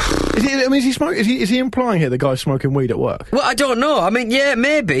 Is he implying here the guy's smoking weed at work? Well, I don't know. I mean, yeah,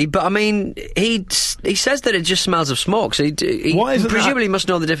 maybe, but I mean, he says that it just smells of smoke, so he presumably must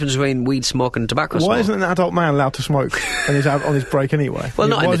know the difference between weed smoke and tobacco smoke. Why isn't an adult man allowed to smoke and he's out on his break anyway? Well,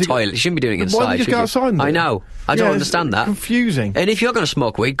 not in the toilet. You shouldn't be doing it inside. Why don't you just go outside and do it? I know. I don't understand that. Confusing. And if you're going to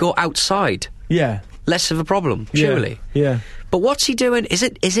smoke weed, go outside. Yeah. Less of a problem, surely. Yeah. But what's he doing? Is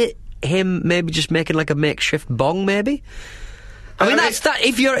it him maybe just making like a makeshift bong, maybe? I mean, that's that.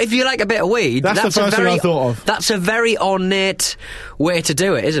 If you like a bit of weed, that's the first thing I thought of. That's a very ornate way to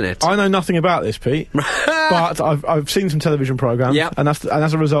do it, isn't it? I know nothing about this, Pete, but I've seen some television programmes, and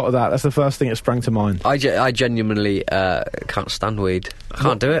as a result of that, that's the first thing that sprang to mind. I genuinely can't stand weed. I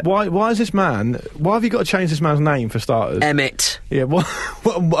can't do it. Why is this man? Why have you got to change this man's name for starters? Emmett. Yeah.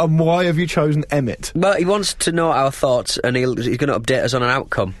 And why have you chosen Emmett? Well, he wants to know our thoughts, and he's going to update us on an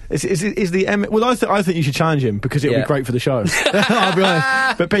outcome. Is the Emmett? Well, I think you should challenge him because it'll be great for the show. I'll be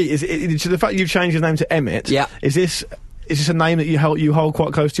honest. But Pete, so the fact you've changed his name to Emmett, is this a name that you hold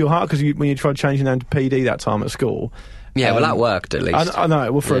quite close to your heart? Because when you tried changing your name to PD that time at school. Yeah, well, that worked at least. I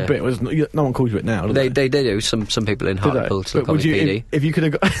know. Well, for a bit, no one calls you it now. Do they do. Some people in Hartlepool still call me PD. If you could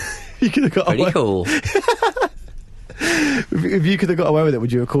have got, you could have got pretty away. Cool. If you could have got away with it,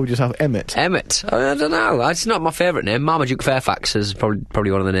 would you have called yourself Emmett? Emmett? I don't know. It's not my favourite name. Marmaduke Fairfax is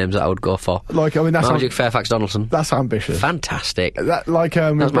probably one of the names that I would go for. Marmaduke Fairfax Donaldson. That's ambitious. Fantastic. That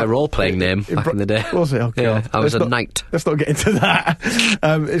was my role-playing name back in the day. Was it? Oh, God. Yeah, I was a knight. Let's not get into that.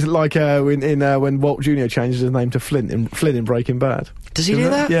 It's like when Walt Jr. changes his name to Flint in Breaking Bad. Does he do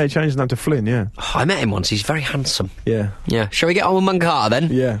that? Yeah, he changed his name to Flynn, yeah. Oh, I met him once. He's very handsome. Yeah. Yeah. Shall we get on with Mum Carter then?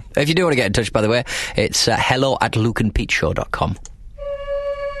 Yeah. If you do want to get in touch, by the way, it's hello@lukeandpeteshow.com.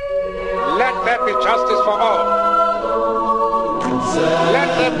 Let there be justice for all.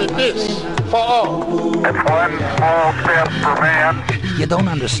 Let there be peace for all. It's one small step for man. You don't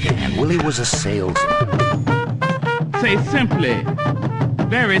understand. Willie was a salesman. Say simply,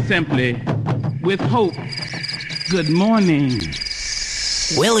 very simply, with hope, good morning.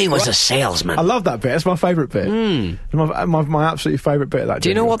 Willie was a salesman. I love that bit. It's my favourite bit. My absolutely favourite bit of that. Do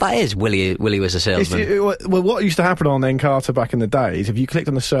you know what that is? Willie was a salesman. Well, what used to happen on Encarta back in the days, if you clicked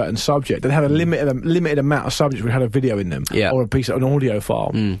on a certain subject, they had a limited amount of subjects which had a video in them, or an audio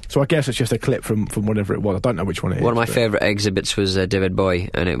file. So I guess it's just a clip from whatever it was. I don't know which one it is. One of my favourite exhibits was David Bowie,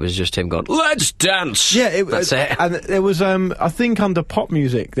 and it was just him going, "Let's dance." Yeah, that's it. And there was, I think, under pop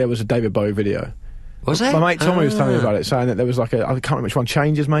music, there was a David Bowie video. Was it? My mate Tommy was telling me about it, saying that there was I can't remember which one,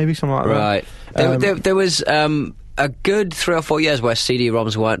 Changes maybe, something like that. Right. There was a good 3 or 4 years where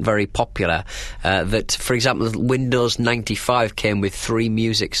CD-ROMs weren't very popular. That, for example, Windows 95 came with 3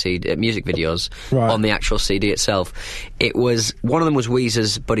 music videos on the actual CD itself. One of them was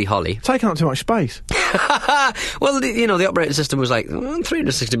Weezer's Buddy Holly. Taking up too much space. Well, the operating system was like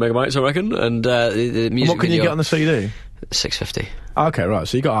 360 megabytes, I reckon, and the music. And what can you get on the CD? 650. Okay, right.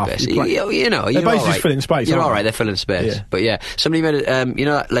 So you got half. They're basically filling space. You're all right. They're filling space. Yeah. But yeah, somebody made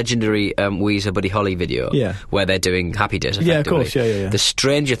that legendary Weezer Buddy Holly video. Yeah. Where they're doing Happy Days. Yeah, of course. Yeah. The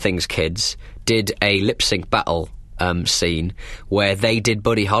Stranger Things kids did a lip sync battle scene where they did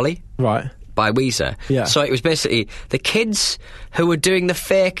Buddy Holly. Right. By Weezer. Yeah. So it was basically the kids who were doing the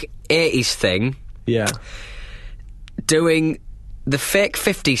fake 80s thing. Yeah. Doing the fake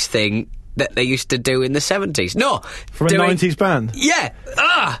 50s thing that they used to do in the 70s. No! From a 90s band? Yeah!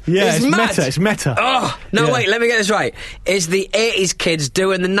 Yeah, it's mad. It's meta. Oh! No, wait, let me get this right. Is the 80s kids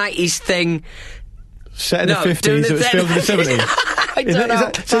doing the 90s thing... Set in the 50s, it was filmed in the 70s. I don't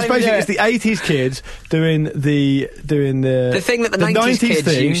know. So it's basically it's the 80s kids doing the thing that the 90s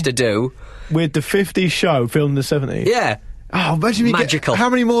kids used to do. With the 50s show filmed in the 70s. Yeah. Oh, imagine magical. How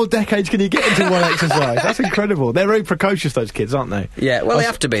many more decades can you get into one exercise? That's incredible. They're very precocious, those kids, aren't they? Yeah, well, they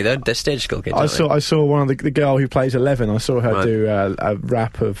have to be. They're stage school kids. I saw one of the girl who plays 11. I saw her do a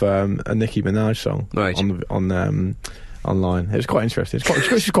rap of a Nicki Minaj song online. It was quite interesting.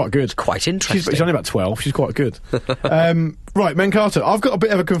 She's quite good. It's quite interesting. She's only about 12. She's quite good. Right, Men Carter. I've got a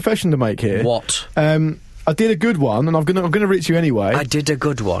bit of a confession to make here. What? I did a good one, and I'm gonna read it to you anyway. I did a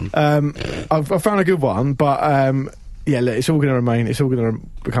good one. I found a good one, but. Yeah, look, it's all going to remain. It's all going to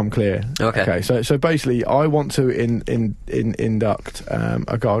become clear. Okay. So basically, I want to induct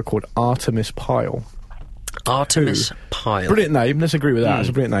a guy called Artemis Pyle. Artemis Pyle. Brilliant name. Let's agree with that. It's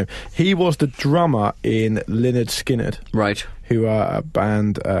a brilliant name. He was the drummer in Lynyrd Skynyrd. Right. Who are a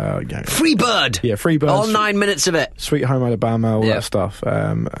band... Freebird! Yeah, Freebird. All 9 minutes of it. Sweet Home Alabama, all that stuff.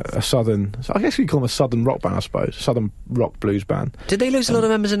 A southern... So I guess we call them a southern rock band, I suppose. Southern rock blues band. Did they lose a lot of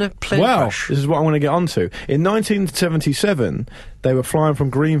members in a plane crash? This is what I want to get onto. In 1977, they were flying from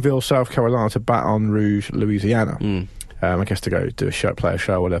Greenville, South Carolina to Baton Rouge, Louisiana. I guess to go do play a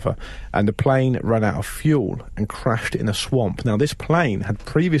show or whatever. And the plane ran out of fuel and crashed in a swamp. Now, this plane had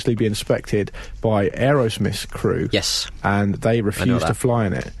previously been inspected by Aerosmith's crew. Yes. And they refused to fly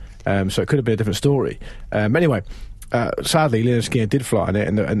in it. So it could have been a different story. Anyway, sadly, Lynyrd Skynyrd did fly in it,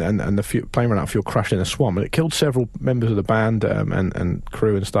 and the plane ran out of fuel, crashed in a swamp, and it killed several members of the band and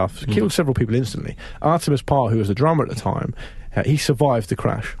crew and stuff. It killed several people instantly. Artemis Pyle, who was the drummer at the time, he survived the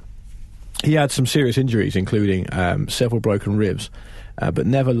crash. He had some serious injuries, including several broken ribs. But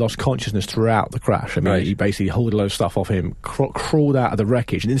never lost consciousness throughout the crash. I mean, he basically hauled a load of stuff off him, crawled out of the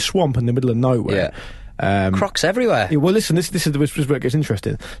wreckage, in a swamp in the middle of nowhere. Crocs everywhere. Yeah, well, listen, this is where it gets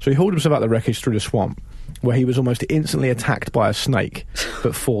interesting. So he hauled himself out of the wreckage through the swamp, where he was almost instantly attacked by a snake,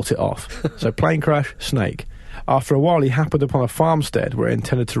 but fought it off. So plane crash, snake. After a while, he happened upon a farmstead where he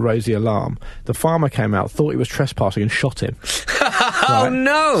intended to raise the alarm. The farmer came out, thought he was trespassing, and shot him. Oh,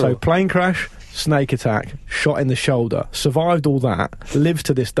 no! So plane crash, snake attack, shot in the shoulder, survived all that, lives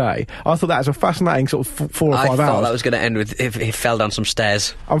to this day. I thought that was a fascinating sort of 4 or 5 hours. I thought that was going to end with if he fell down some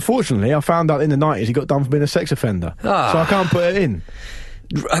stairs. Unfortunately, I found out in the 90s he got done for being a sex offender. So I can't put it in.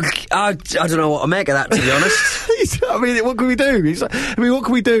 I don't know what to make of that, to be honest. I mean, what can we do? What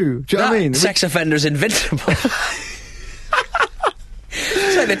can we do? Do you know what I mean? Sex offender's invincible.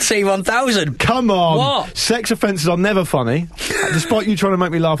 It's like the T-1000. Come on. What? Sex offences are never funny, despite you trying to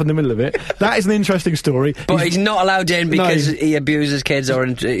make me laugh in the middle of it. That is an interesting story. But he's not allowed in because he abuses kids or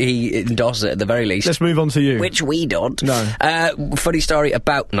he endorses it at the very least. Let's move on to you. Which we don't. No. Not funny story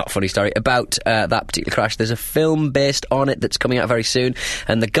about that particular crash. There's a film based on it that's coming out very soon,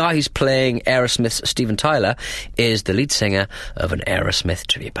 and the guy who's playing Aerosmith's Steven Tyler is the lead singer of an Aerosmith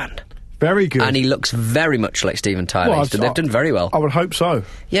tribute band. Very good. And he looks very much like Steven Tyler. Well, they've done very well. I would hope so.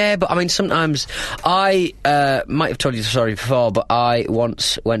 Yeah, but I mean, sometimes I might have told you the story before, but I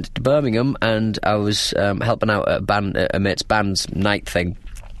once went to Birmingham and I was helping out at a mate's band's night thing.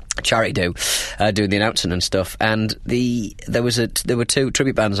 Charity doing the announcement and stuff, and there were 2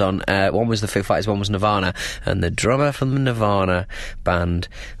 tribute bands on. One was the Foo Fighters, one was Nirvana, and the drummer from the Nirvana band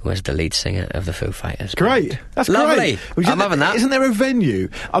was the lead singer of the Foo Fighters. Great, band. that's lovely. Great. I'm having that. Isn't there a venue?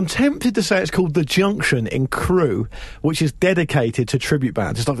 I'm tempted to say it's called the Junction in Crewe, which is dedicated to tribute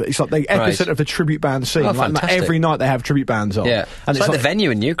bands. It's like the epicenter of the tribute band scene. Oh, like every night they have tribute bands on. Yeah, and it's like the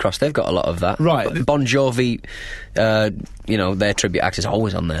venue in New Cross. They've got a lot of that. Right, Bon Jovi. Their tribute act is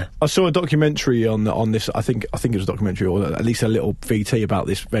always on there. I saw a documentary on this. I think it was a documentary, or at least a little VT about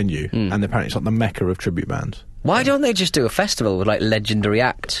this venue, and apparently it's like the mecca of tribute bands. Why don't they just do a festival with like legendary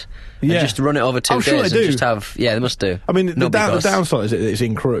acts? Yeah, and just run it over 2 days. Sure they do. And just have. Yeah, they must do. I mean, the downside is it's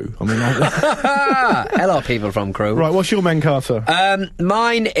in Crewe. I mean, hello, people from Crewe. Right, what's your men, Carter?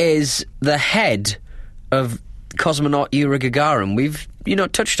 Mine is the head of cosmonaut Yuri Gagarin. We've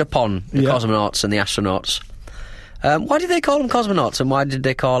touched upon the cosmonauts and the astronauts. Why did they call them cosmonauts, and why did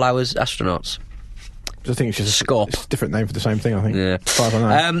they call ours astronauts? I think it's just Scorp. It's a different name for the same thing, I think. Yeah. As far as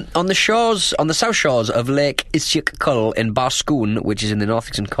I know. On the south shores of Lake Isyk-Kul in Barskoon, which is in the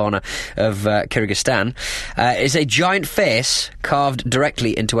northeastern corner of Kyrgyzstan, is a giant face carved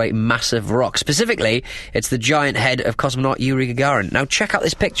directly into a massive rock. Specifically, it's the giant head of cosmonaut Yuri Gagarin. Now, check out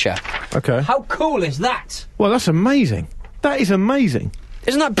this picture. Okay. How cool is that? Well, that's amazing. That is amazing.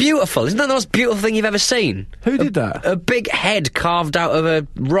 Isn't that beautiful? Isn't that the most beautiful thing you've ever seen? Who did that? A big head carved out of a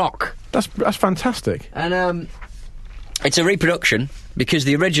rock. That's fantastic. And it's a reproduction because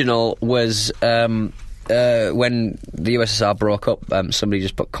the original was when the USSR broke up. Somebody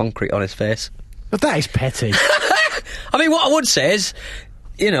just put concrete on his face. But that is petty. I mean, what I would say is,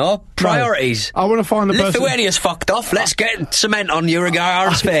 priorities. No, I want to find the person. Lithuania's fucked off. Let's get cement on Yuri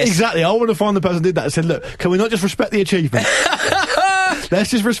Gagarin's face. Exactly. I want to find the person who did that and said, look, can we not just respect the achievement?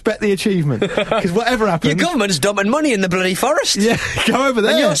 Let's just respect the achievement. Because whatever happens... Your government's dumping money in the bloody forest. Yeah, go over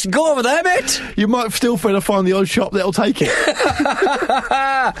there. And go over there, mate. You might still find the odd shop that'll take it.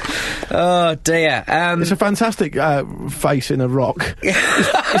 Oh, dear. It's a fantastic face in a rock.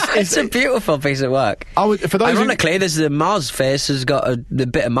 It's a beautiful piece of work. Ironically, there's the Mars face has got the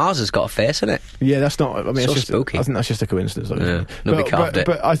bit of Mars has got a face in it. Yeah, that's not... I mean, so it's just spooky. I think that's just a coincidence. Yeah, nobody carved it.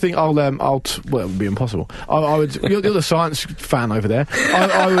 But I think well, it would be impossible. I would... You're the science fan over there.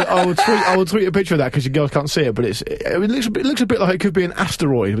 I would tweet a picture of that because you guys can't see it, but it looks a bit like it could be an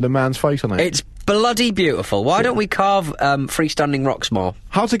asteroid with a man's face on it. It's bloody beautiful. Why don't we carve freestanding rocks more?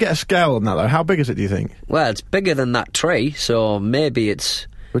 How to get a scale on that, though? How big is it, do you think? Well, it's bigger than that tree, so maybe it's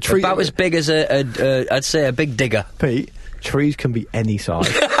about as big as I'd say a big digger. Pete, trees can be any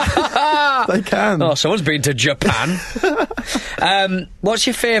size. They can. Oh, someone's been to Japan. What's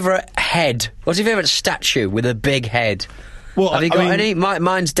your favourite head? What's your favourite statue with a big head? Well, have you got any?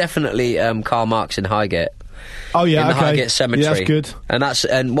 Mine's definitely Karl Marx in Highgate. Oh yeah, in the Highgate Cemetery. Yeah, that's good.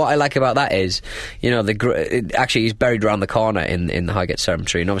 And what I like about that is, actually he's buried around the corner in the Highgate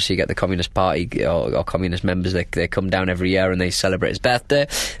Cemetery, and obviously you get the Communist Party or Communist members. They come down every year and they celebrate his birthday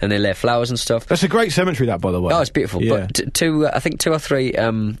and they lay flowers and stuff. That's a great cemetery, that, by the way. Oh, it's beautiful. Yeah. But I think two or three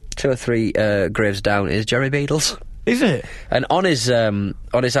graves down is Jerry Beadle's. Is it? And on his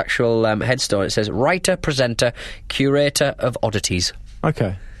actual headstone it says writer, presenter, curator of oddities.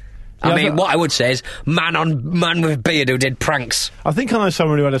 Okay. I mean, what I would say is man with beard who did pranks. I think I know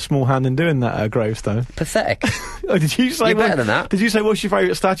someone who had a small hand in doing that gravestone. Pathetic. Oh, did you say You're better than that? Did you say what's your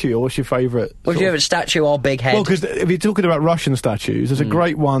favourite statue or what's your favourite? What's your favourite statue or big head? Well, because if you're talking about Russian statues, there's a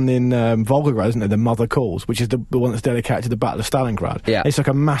great one in Volgograd, isn't there? The Mother Calls, which is the one that's dedicated to the Battle of Stalingrad. Yeah. It's like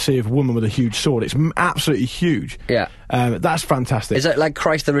a massive woman with a huge sword. It's absolutely huge. Yeah. That's fantastic. Is it like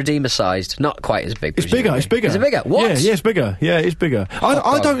Christ the Redeemer sized? Not quite as big. It's bigger. It's bigger. Is it bigger? What? Yeah, it's bigger. Yeah, it's bigger.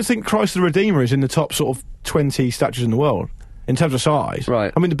 I don't think Christ the Redeemer is in the top sort of 20 statues in the world in terms of size.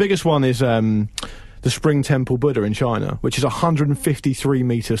 Right. I mean, the biggest one is the Spring Temple Buddha in China, which is 153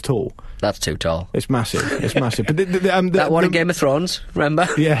 metres tall. That's too tall. It's massive. It's massive. But that one in Game of Thrones, remember?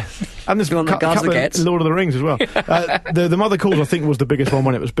 Yeah. And there's one that guards the gates. Lord of the Rings as well. The Mother Calls, I think, was the biggest one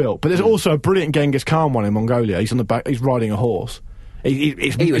when it was built. But there's also a brilliant Genghis Khan one in Mongolia. He's on the back. He's riding a horse.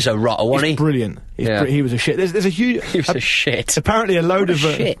 He was a rotter, wasn't he? Brilliant. He was a shit. There's a huge. He was a shit. Apparently, a load of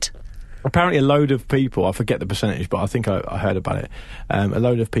shit. Apparently, a load of people. I forget the percentage, but I think I heard about it. A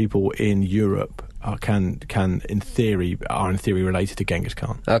load of people in Europe are in theory related to Genghis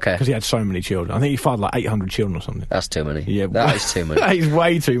Khan. Okay. Because he had so many children. I think he fathered like 800 children or something. That's too many. Yeah, that is too many. That is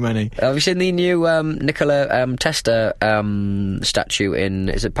way too many. Have you seen the new Nikola Tesla statue in?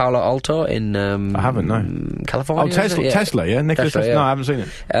 Is it Palo Alto in? I haven't. No. California. Oh, Tesla. Yeah, Nikola Tesla. Yeah. No, I haven't seen it.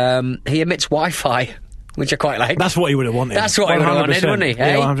 He emits Wi-Fi. Which I quite like. That's what he would have wanted. That's what he would have wanted, wouldn't he?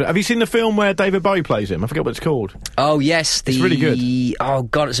 Yeah, 100%. Have you seen the film where David Bowie plays him? I forget what it's called. Oh yes, it's really good. Oh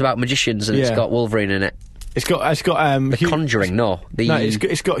god, it's about magicians and it's got Wolverine in it. It's got The Conjuring.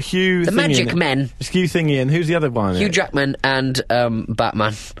 It's got Hugh. The Magic Men. It's Hugh Thingy and who's the other one? Hugh Jackman and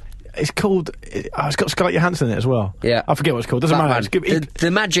Batman. It's called. It's got Scarlett Johansson in it as well. Yeah, I forget what it's called. Doesn't matter.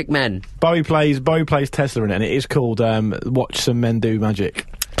 The Magic Men. Bowie plays Tesla in it, and it is called Watch Some Men Do Magic.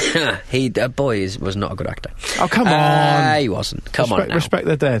 Boy was not a good actor. Oh, come on. He wasn't. Come on now. Respect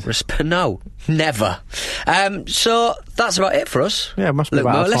the dead. No, never. So that's about it for us. Yeah, it must be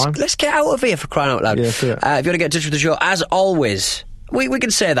about time. Let's get out of here, for crying out loud. Yeah, do it. If you want to get in touch with the show, as always, we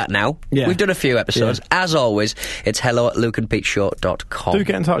can say that now. Yeah. We've done a few episodes. Yeah. As always, it's hello@lukeandpeteshow.com. Do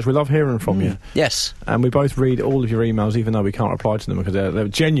get in touch. We love hearing from you. Yes. And we both read all of your emails, even though we can't reply to them, because there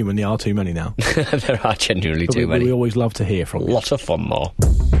genuinely are too many now. There are genuinely too many. We always love to hear from you. Lot of fun more.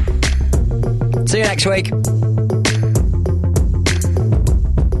 See you next week.